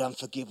to hold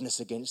unforgiveness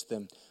against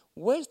them.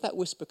 Where's that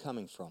whisper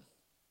coming from?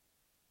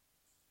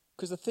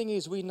 Because the thing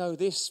is, we know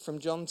this from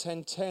John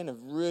 10:10, a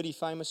really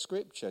famous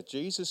scripture.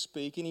 Jesus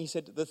speaking, he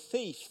said, the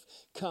thief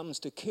comes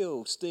to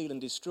kill, steal, and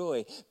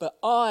destroy. But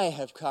I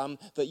have come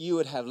that you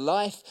would have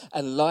life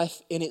and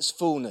life in its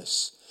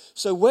fullness.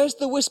 So where's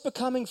the whisper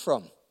coming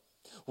from?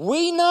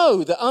 We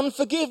know that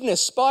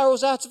unforgiveness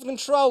spirals out of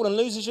control and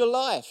loses your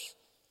life.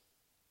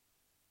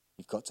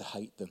 You've got to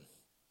hate them.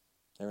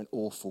 They're an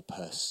awful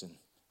person.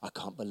 I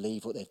can't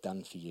believe what they've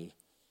done for you.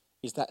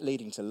 Is that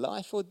leading to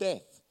life or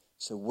death?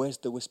 So where's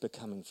the whisper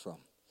coming from?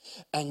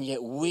 And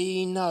yet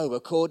we know,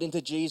 according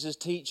to Jesus'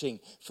 teaching,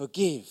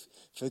 forgive,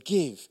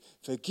 forgive,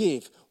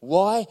 forgive.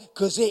 Why?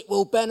 Because it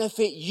will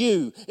benefit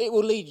you. It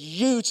will lead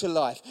you to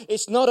life.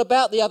 It's not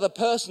about the other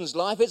person's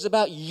life. It's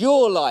about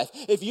your life.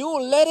 If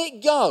you'll let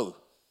it go,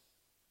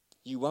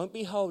 you won't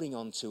be holding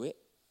on to it,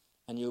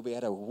 and you'll be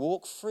able to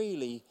walk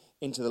freely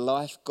into the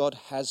life God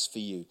has for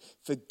you.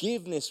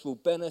 Forgiveness will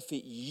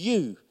benefit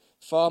you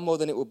far more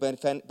than it will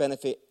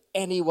benefit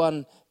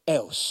anyone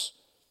else.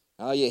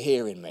 Are you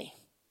hearing me?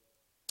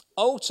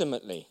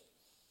 Ultimately,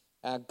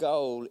 our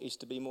goal is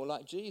to be more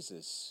like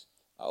Jesus.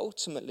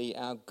 Ultimately,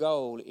 our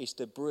goal is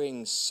to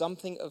bring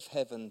something of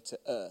heaven to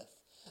earth.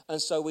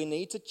 And so we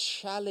need to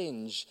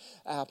challenge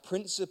our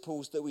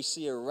principles that we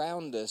see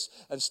around us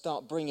and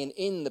start bringing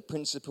in the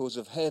principles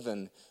of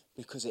heaven,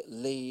 because it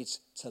leads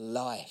to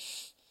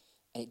life.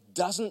 And it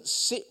doesn't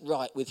sit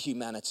right with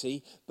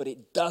humanity, but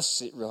it does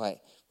sit right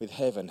with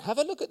heaven. Have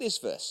a look at this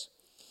verse.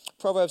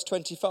 Proverbs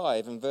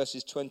 25 and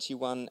verses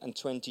 21 and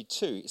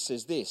 22. It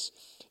says this: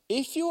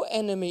 if your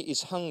enemy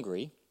is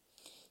hungry,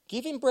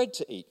 give him bread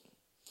to eat.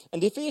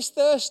 And if he is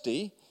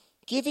thirsty,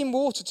 give him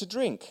water to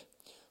drink.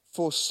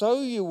 For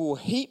so you will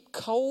heap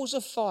coals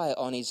of fire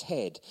on his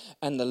head,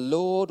 and the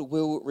Lord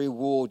will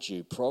reward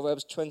you.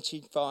 Proverbs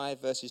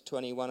 25 verses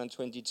 21 and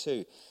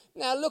 22.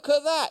 Now look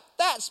at that.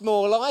 That's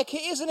more like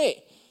it, isn't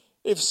it?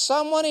 If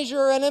someone is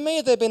your enemy,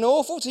 if they've been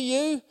awful to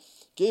you,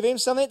 give him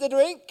something to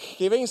drink,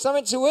 give him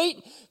something to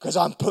eat, because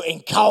I'm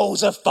putting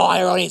coals of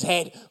fire on his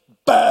head.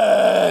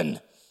 Burn!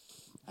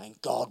 And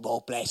God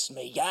will bless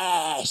me.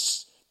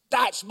 Yes!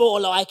 That's more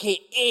like it,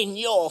 in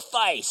your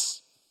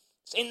face.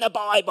 It's in the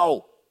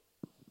Bible.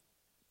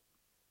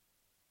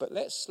 But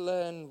let's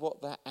learn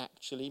what that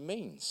actually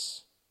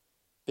means,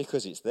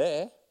 because it's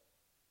there.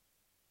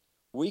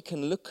 We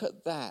can look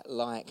at that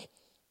like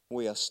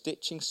we are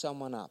stitching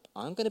someone up.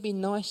 I'm going to be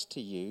nice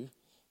to you,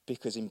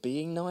 because in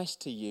being nice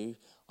to you,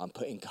 I'm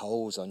putting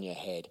coals on your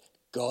head.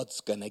 God's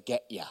going to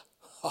get you.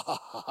 Ha ha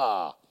ha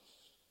ha.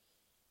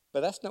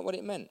 But that's not what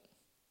it meant.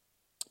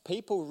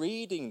 People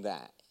reading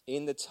that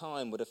in the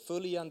time would have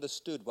fully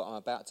understood what I'm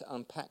about to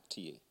unpack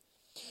to you.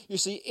 You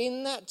see,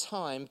 in that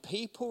time,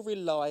 people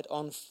relied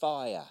on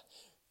fire.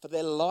 For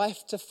their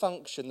life to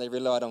function, they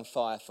relied on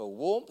fire for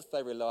warmth,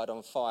 they relied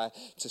on fire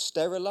to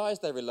sterilize,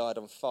 they relied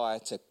on fire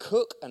to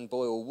cook and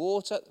boil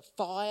water.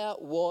 Fire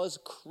was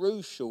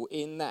crucial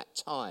in that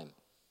time.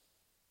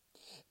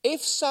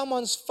 If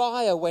someone's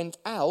fire went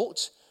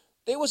out,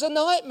 it was a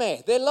nightmare.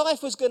 Their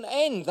life was going to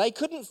end. They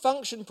couldn't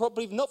function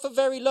properly, not for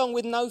very long,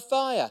 with no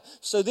fire.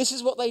 So this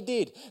is what they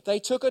did. They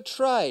took a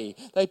tray,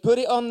 they put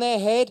it on their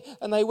head,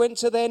 and they went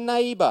to their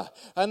neighbor.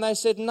 And they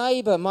said,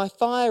 neighbor, my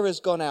fire has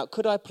gone out.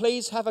 Could I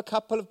please have a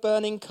couple of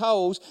burning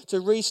coals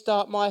to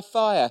restart my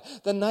fire?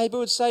 The neighbor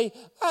would say,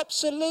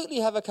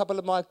 absolutely, have a couple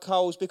of my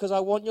coals, because I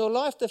want your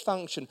life to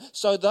function.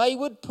 So they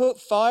would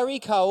put fiery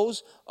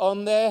coals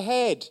on their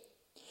head.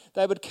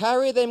 They would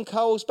carry them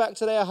coals back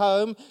to their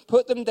home,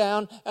 put them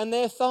down, and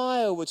their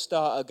fire would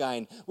start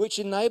again, which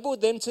enabled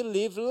them to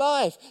live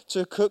life,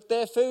 to cook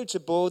their food, to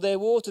boil their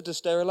water, to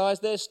sterilize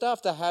their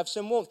stuff, to have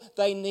some warmth.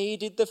 They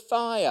needed the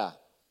fire.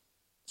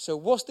 So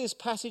what's this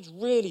passage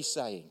really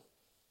saying?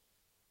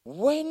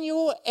 When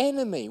your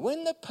enemy,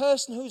 when the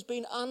person who's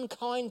been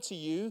unkind to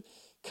you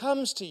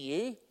comes to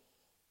you,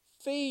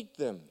 feed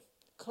them,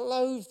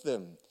 clothe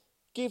them,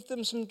 give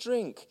them some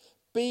drink.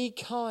 Be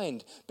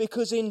kind,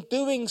 because in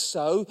doing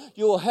so,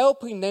 you're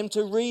helping them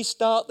to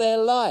restart their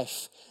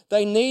life.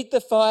 They need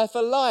the fire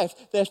for life.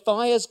 Their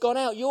fire's gone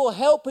out. You're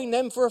helping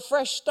them for a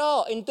fresh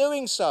start in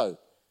doing so.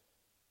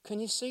 Can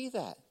you see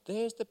that?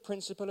 There's the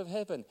principle of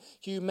heaven.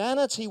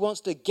 Humanity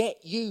wants to get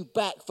you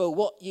back for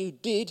what you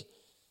did.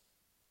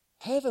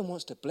 Heaven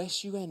wants to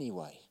bless you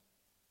anyway.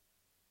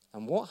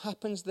 And what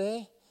happens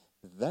there?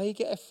 They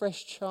get a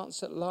fresh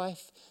chance at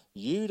life.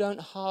 You don't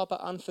harbor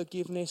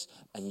unforgiveness,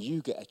 and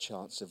you get a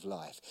chance of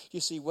life. You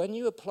see, when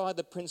you apply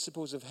the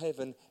principles of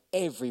heaven,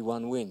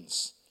 everyone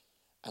wins.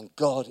 And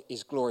God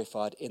is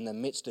glorified in the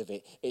midst of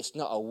it. It's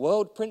not a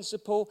world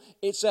principle,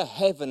 it's a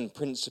heaven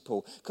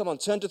principle. Come on,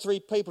 turn to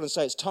 3 people and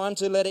say, it's time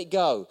to let it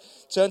go.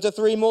 Turn to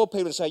 3 more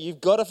people and say, you've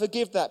got to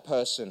forgive that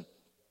person.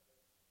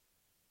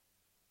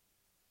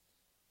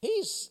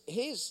 Here's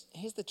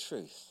the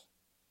truth.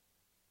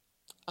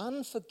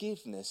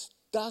 Unforgiveness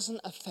doesn't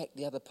affect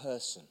the other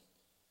person.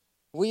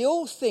 We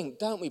all think,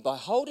 don't we, by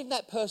holding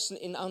that person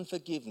in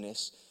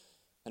unforgiveness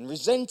and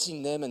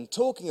resenting them and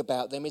talking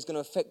about them is going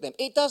to affect them.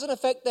 It doesn't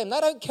affect them. They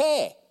don't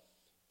care.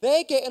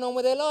 They're getting on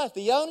with their life.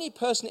 The only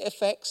person it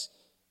affects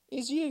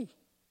is you.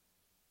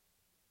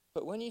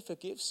 But when you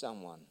forgive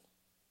someone,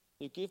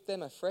 you give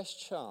them a fresh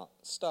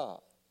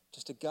start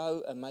just to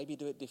go and maybe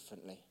do it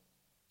differently.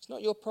 It's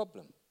not your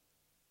problem.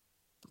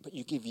 But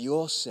you give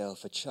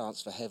yourself a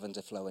chance for heaven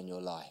to flow in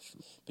your life,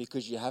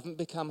 because you haven't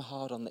become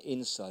hard on the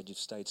inside, you've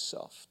stayed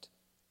soft.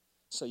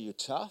 So you're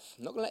tough.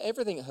 I'm not going to let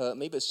everything hurt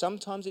me, but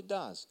sometimes it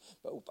does.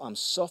 But I'm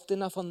soft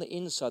enough on the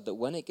inside that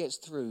when it gets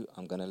through,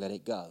 I'm going to let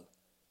it go,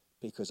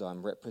 because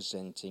I'm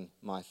representing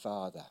my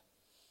Father.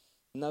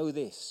 know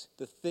this: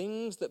 the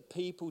things that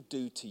people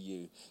do to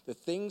you, the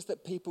things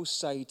that people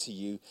say to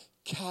you,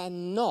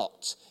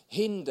 cannot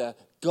hinder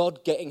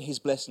God getting his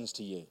blessings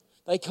to you.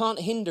 They can't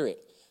hinder it.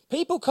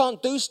 People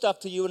can't do stuff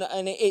to you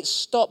and it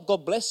stops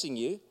God blessing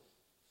you.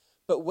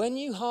 But when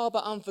you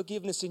harbor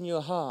unforgiveness in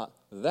your heart,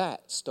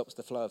 that stops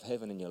the flow of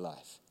heaven in your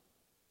life.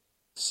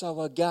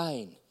 So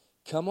again,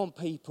 come on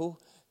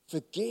people,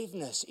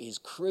 forgiveness is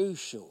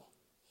crucial.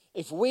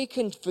 If we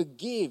can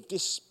forgive,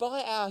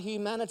 despite our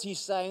humanity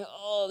saying,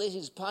 oh, this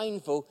is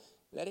painful,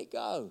 let it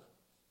go.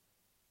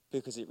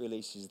 Because it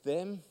releases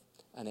them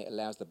and it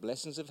allows the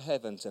blessings of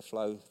heaven to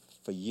flow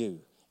for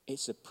you.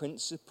 It's a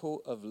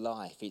principle of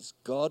life. It's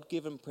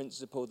God-given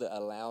principle that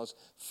allows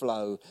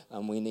flow,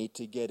 and we need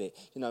to get it.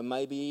 You know,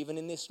 maybe even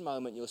in this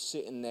moment you're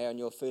sitting there and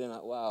you're feeling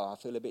like, wow,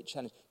 I feel a bit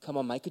challenged. Come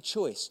on, make a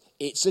choice.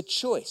 It's a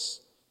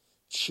choice.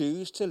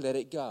 Choose to let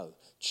it go.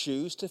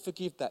 Choose to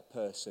forgive that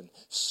person.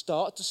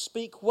 Start to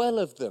speak well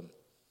of them.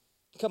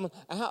 Come on,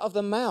 out of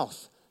the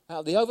mouth, out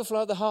of the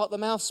overflow of the heart, the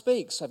mouth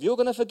speaks. If you're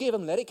going to forgive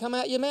them, let it come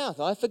out of your mouth.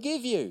 I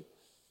forgive you.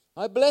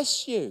 I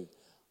bless you.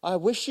 I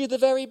wish you the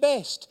very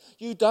best.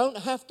 You don't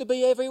have to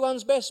be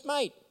everyone's best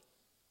mate.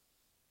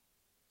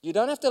 You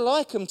don't have to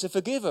like them to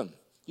forgive them.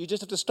 You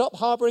just have to stop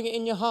harboring it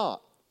in your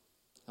heart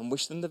and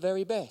wish them the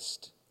very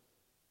best.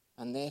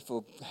 And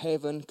therefore,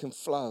 heaven can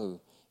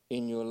flow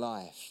in your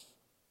life.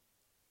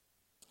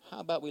 How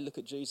about we look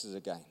at Jesus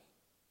again?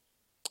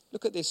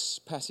 Look at this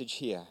passage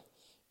here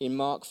in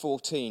Mark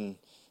 14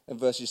 and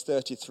verses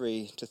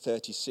 33 to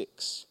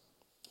 36.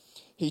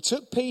 He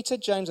took Peter,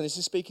 James, and this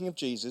is speaking of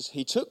Jesus,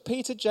 he took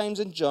Peter, James,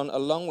 and John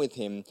along with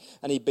him,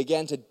 and he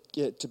began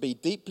to be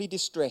deeply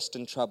distressed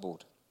and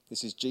troubled.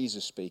 This is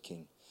Jesus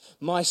speaking.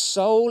 My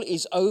soul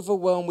is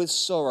overwhelmed with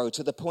sorrow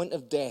to the point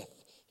of death,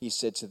 he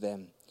said to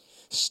them.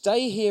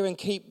 Stay here and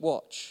keep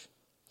watch.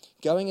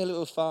 Going a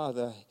little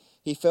farther,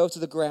 he fell to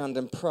the ground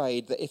and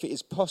prayed that if it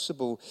is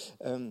possible,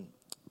 that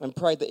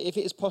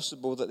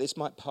this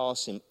might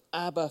pass him.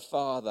 Abba,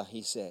 Father,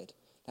 he said.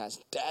 That's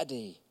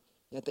Daddy.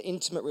 He had the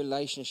intimate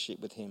relationship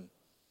with him.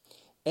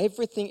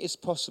 Everything is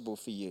possible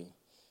for you.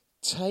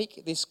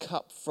 Take this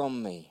cup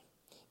from me,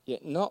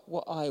 yet not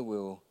what I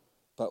will,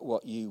 but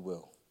what you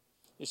will.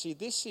 You see,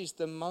 this is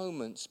the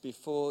moments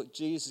before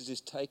Jesus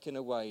is taken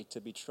away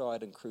to be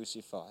tried and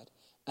crucified.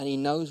 And he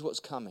knows what's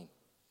coming.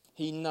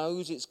 He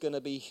knows it's going to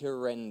be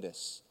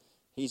horrendous.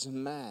 He's a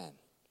man.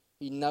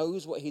 He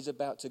knows what he's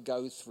about to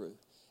go through.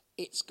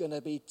 It's going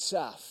to be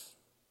tough.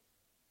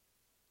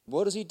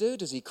 What does he do?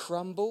 Does he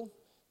crumble?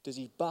 Does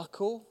he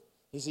buckle?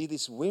 Is he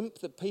this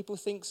wimp that people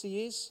think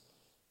he is?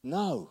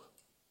 No.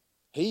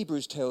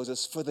 Hebrews tells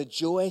us, for the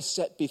joy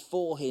set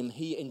before him,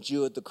 he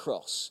endured the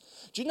cross.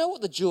 Do you know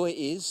what the joy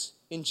is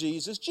in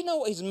Jesus? Do you know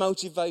what his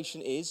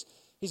motivation is?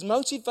 His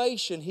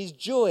motivation, his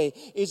joy,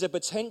 is a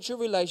potential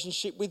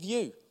relationship with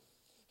you.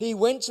 He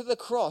went to the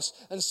cross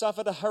and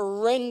suffered a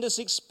horrendous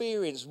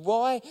experience.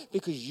 Why?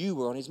 Because you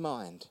were on his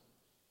mind.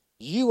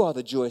 You are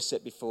the joy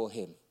set before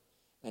him.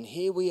 And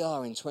here we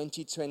are in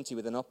 2020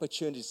 with an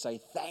opportunity to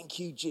say, thank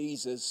you,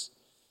 Jesus.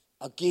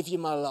 I'll give you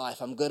my life.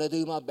 I'm going to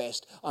do my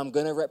best. I'm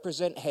going to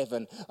represent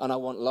heaven. And I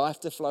want life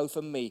to flow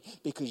from me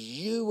because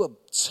you were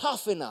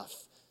tough enough.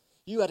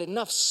 You had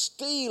enough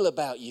steel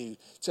about you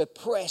to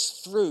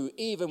press through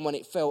even when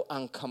it felt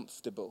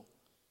uncomfortable.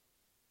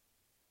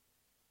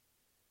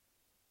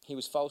 He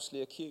was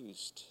falsely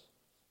accused.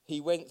 He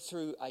went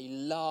through a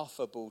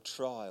laughable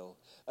trial.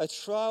 A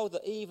trial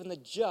that even the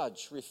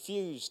judge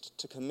refused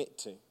to commit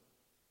to.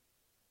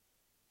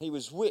 He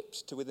was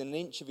whipped to within an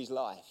inch of his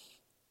life.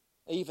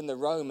 Even the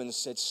Romans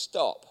said,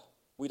 stop,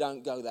 we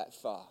don't go that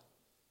far.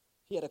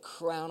 He had a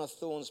crown of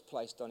thorns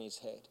placed on his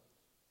head.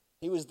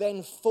 He was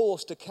then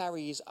forced to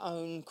carry his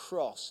own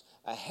cross,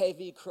 a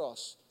heavy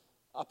cross,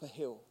 up a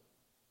hill.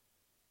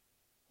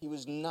 He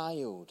was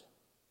nailed.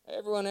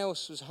 Everyone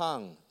else was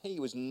hung. He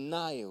was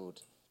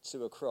nailed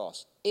to a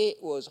cross. It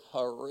was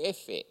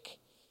horrific.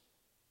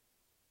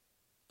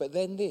 But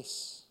then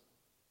this.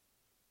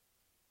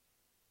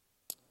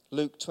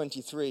 Luke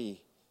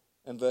 23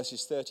 and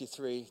verses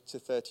 33 to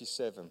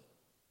 37.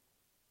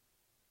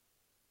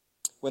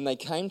 When they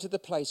came to the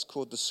place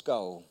called the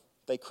Skull,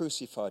 they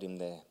crucified him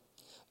there,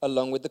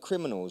 along with the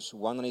criminals,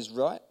 one on his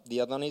right,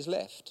 the other on his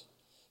left.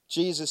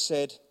 Jesus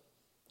said,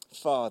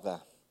 Father,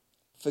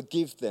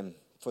 forgive them,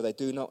 for they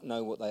do not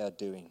know what they are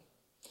doing.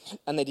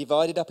 And they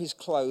divided up his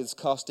clothes,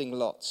 casting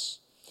lots.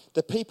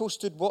 The people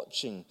stood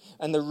watching,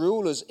 and the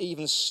rulers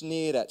even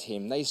sneered at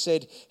him. They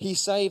said, he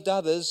saved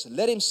others.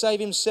 Let him save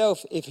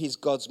himself if he's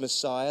God's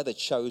Messiah, the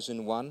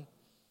chosen one.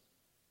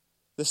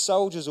 The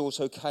soldiers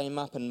also came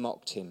up and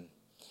mocked him.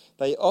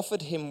 They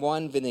offered him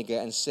wine vinegar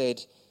and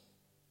said,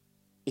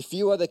 if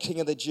you are the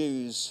King of the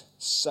Jews,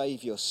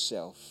 save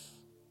yourself.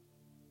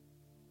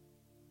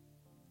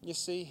 You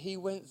see, he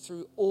went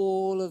through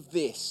all of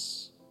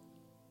this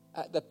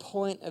at the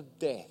point of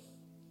death.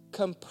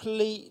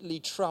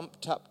 Completely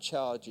trumped up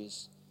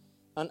charges,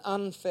 an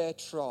unfair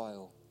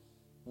trial,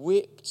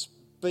 whipped,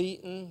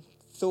 beaten,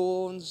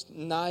 thorns,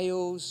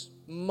 nails,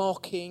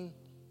 mocking.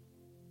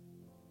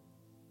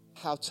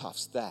 How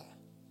tough's that?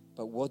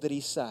 But what did he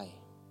say?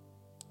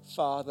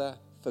 Father,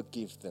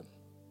 forgive them.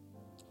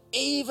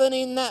 Even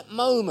in that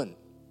moment,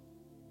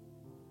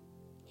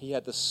 he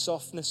had the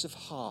softness of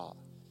heart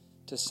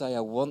to say, I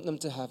want them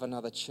to have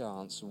another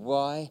chance.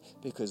 Why?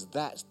 Because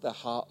that's the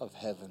heart of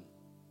heaven.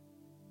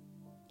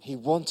 He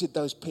wanted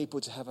those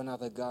people to have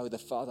another go. The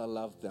Father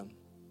loved them.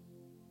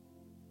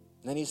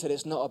 And then he said,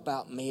 it's not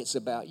about me, it's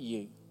about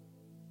you.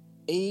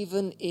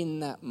 Even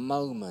in that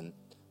moment,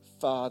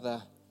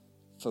 Father,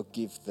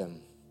 forgive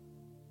them.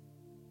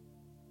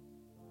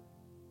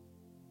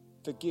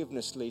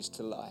 Forgiveness leads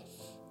to life.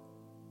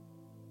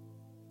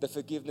 The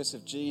forgiveness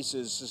of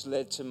Jesus has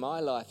led to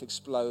my life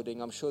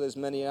exploding. I'm sure there's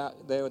many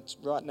out there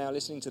right now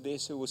listening to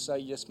this who will say,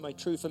 yes, mate,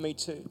 true for me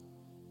too.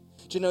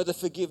 Do you know the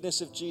forgiveness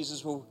of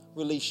Jesus will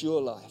release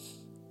your life?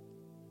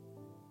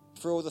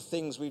 For all the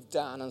things we've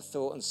done and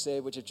thought and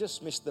said which have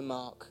just missed the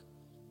mark,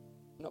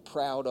 not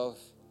proud of,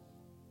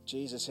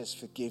 Jesus says,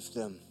 forgive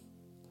them.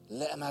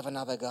 Let them have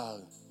another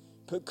go.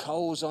 Put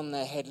coals on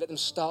their head. Let them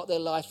start their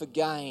life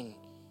again.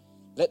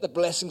 Let the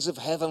blessings of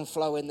heaven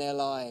flow in their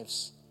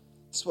lives.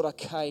 That's what I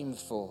came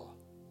for.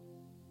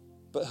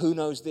 But who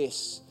knows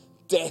this?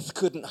 Death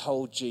couldn't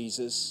hold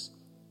Jesus.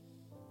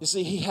 You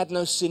see, he had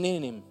no sin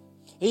in him.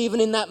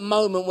 Even in that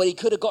moment when he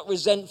could have got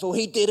resentful,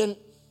 he didn't.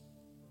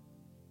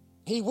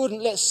 He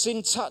wouldn't let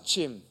sin touch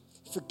him.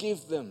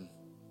 Forgive them.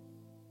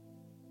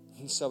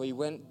 And so he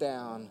went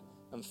down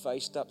and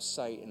faced up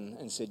Satan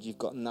and said, you've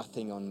got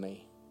nothing on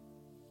me.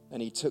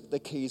 And he took the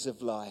keys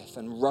of life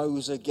and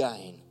rose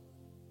again.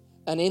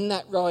 And in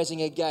that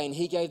rising again,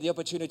 he gave the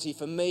opportunity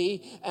for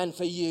me and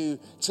for you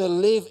to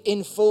live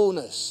in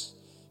fullness.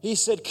 He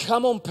said,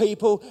 come on,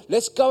 people,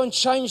 let's go and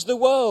change the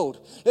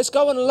world. Let's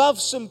go and love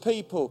some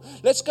people.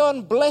 Let's go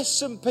and bless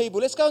some people.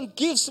 Let's go and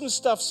give some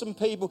stuff to some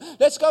people.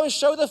 Let's go and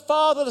show the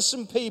Father to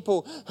some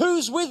people.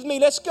 Who's with me?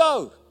 Let's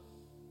go.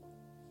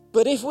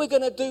 But if we're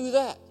going to do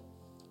that,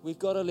 we've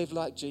got to live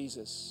like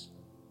Jesus.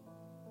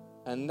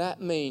 And that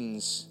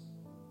means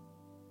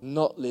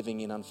not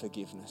living in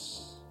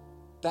unforgiveness.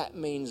 That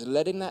means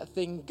letting that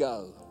thing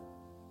go.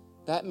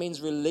 That means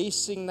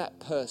releasing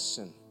that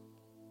person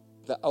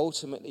that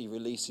ultimately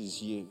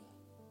releases you.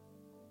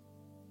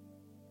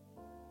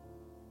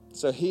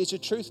 So here's your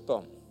truth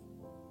bomb.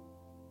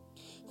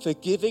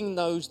 Forgiving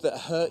those that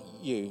hurt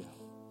you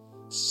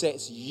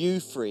sets you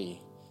free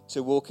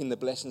to walk in the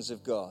blessings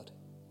of God.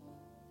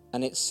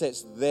 And it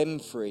sets them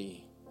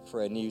free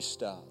for a new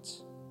start.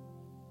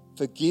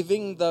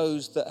 Forgiving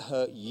those that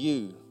hurt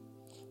you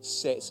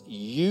sets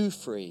you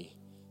free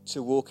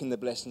to walk in the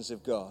blessings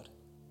of God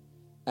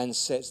and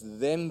sets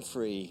them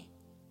free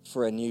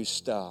for a new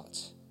start.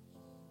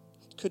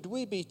 Could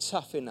we be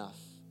tough enough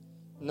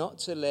not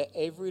to let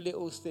every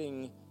little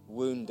thing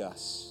wound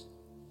us,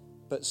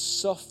 but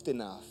soft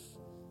enough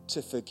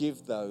to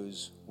forgive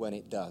those when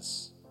it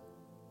does?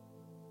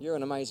 You're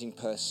an amazing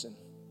person.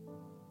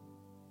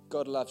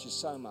 God loves you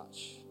so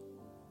much.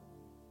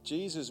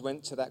 Jesus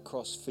went to that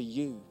cross for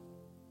you.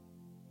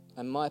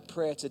 And my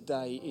prayer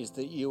today is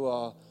that you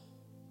are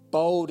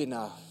bold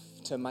enough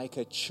to make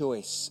a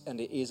choice, and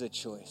it is a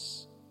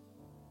choice,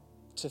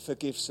 to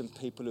forgive some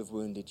people who've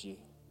wounded you.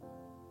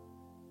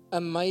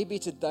 And maybe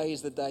today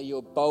is the day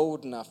you're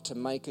bold enough to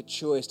make a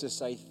choice to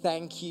say,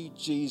 thank you,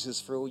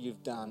 Jesus, for all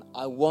you've done.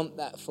 I want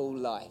that full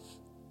life,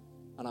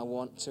 and I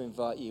want to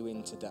invite you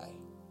in today.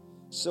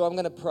 So I'm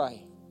going to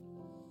pray.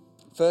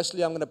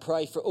 Firstly, I'm going to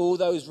pray for all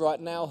those right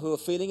now who are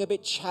feeling a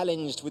bit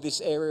challenged with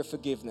this area of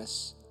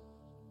forgiveness.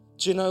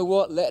 Do you know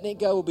what? Letting it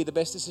go will be the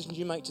best decision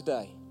you make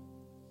today.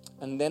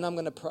 And then I'm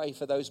going to pray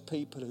for those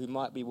people who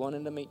might be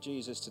wanting to meet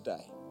Jesus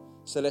today.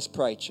 So let's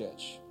pray,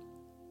 church.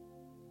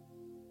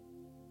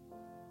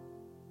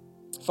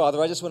 Father,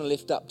 I just want to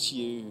lift up to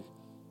you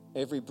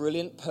every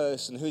brilliant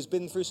person who's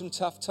been through some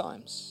tough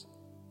times.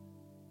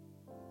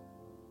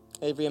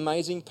 Every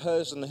amazing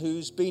person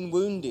who's been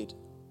wounded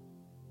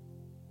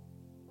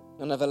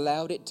and have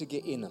allowed it to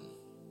get in them.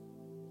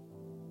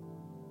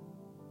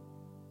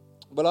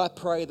 But I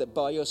pray that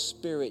by your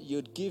Spirit,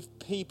 you'd give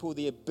people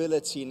the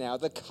ability now,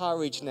 the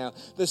courage now,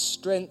 the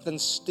strength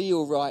and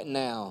steel right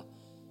now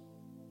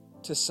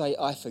to say,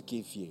 I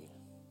forgive you.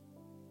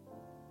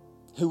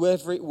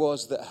 Whoever it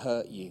was that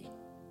hurt you,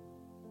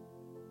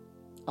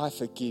 I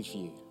forgive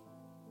you.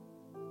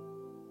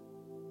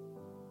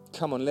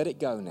 Come on, let it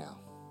go now.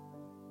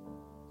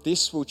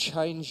 This will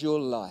change your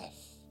life.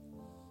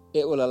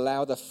 It will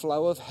allow the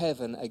flow of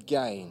heaven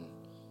again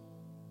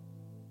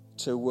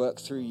to work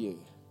through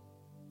you.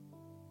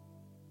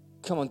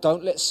 Come on,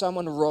 don't let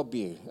someone rob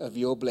you of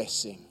your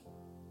blessing.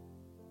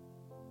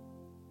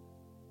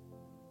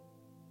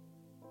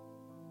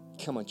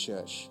 Come on,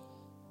 church.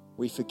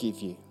 We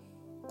forgive you.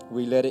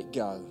 We let it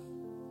go.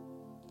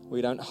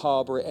 We don't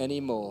harbor it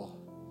anymore.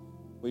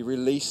 We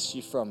release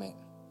you from it.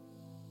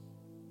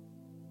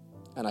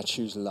 And I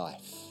choose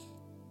life.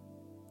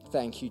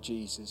 Thank you,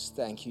 Jesus.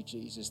 Thank you,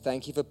 Jesus.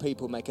 Thank you for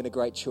people making a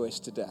great choice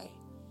today.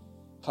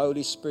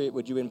 Holy Spirit,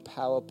 would you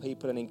empower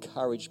people and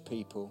encourage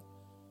people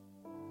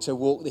to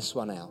walk this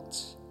one out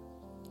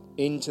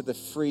into the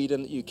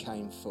freedom that you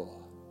came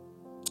for.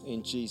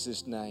 In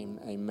Jesus' name,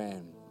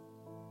 amen.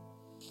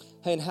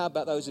 Hey, and how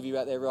about those of you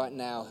out there right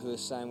now who are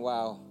saying,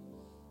 wow,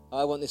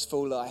 I want this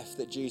full life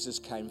that Jesus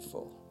came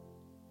for.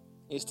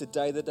 Is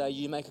today the day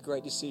you make a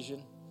great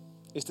decision?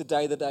 Is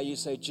today the day you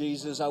say,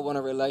 Jesus, I want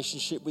a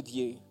relationship with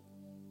you.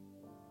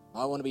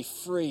 I want to be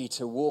free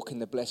to walk in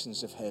the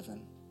blessings of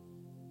heaven.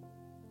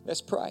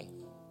 Let's pray.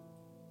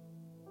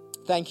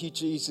 Thank you,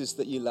 Jesus,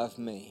 that you love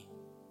me.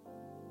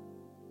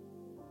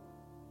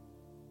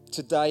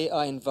 Today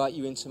I invite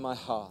you into my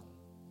heart.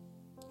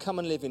 Come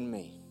and live in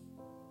me.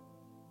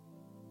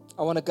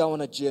 I want to go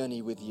on a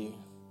journey with you.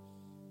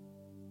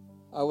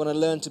 I want to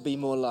learn to be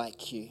more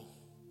like you.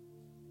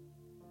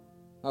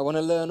 I want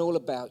to learn all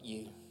about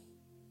you.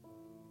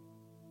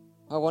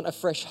 I want a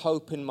fresh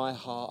hope in my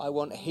heart. I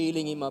want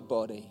healing in my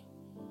body.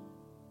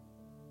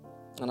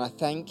 And I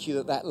thank you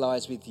that that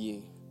lies with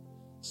you.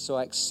 So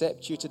I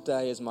accept you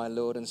today as my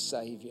Lord and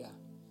Savior.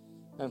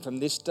 And from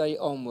this day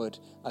onward,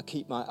 I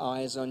keep my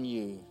eyes on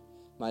you,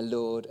 my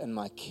Lord and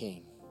my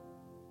King.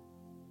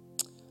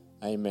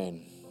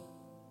 Amen.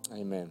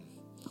 Amen.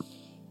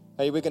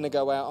 Hey, we're going to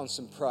go out on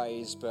some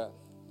praise, but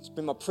it's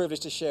been my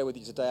privilege to share with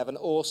you today. Have an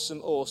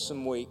awesome,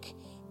 awesome week.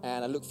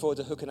 And I look forward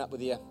to hooking up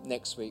with you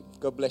next week.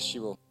 God bless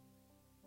you all.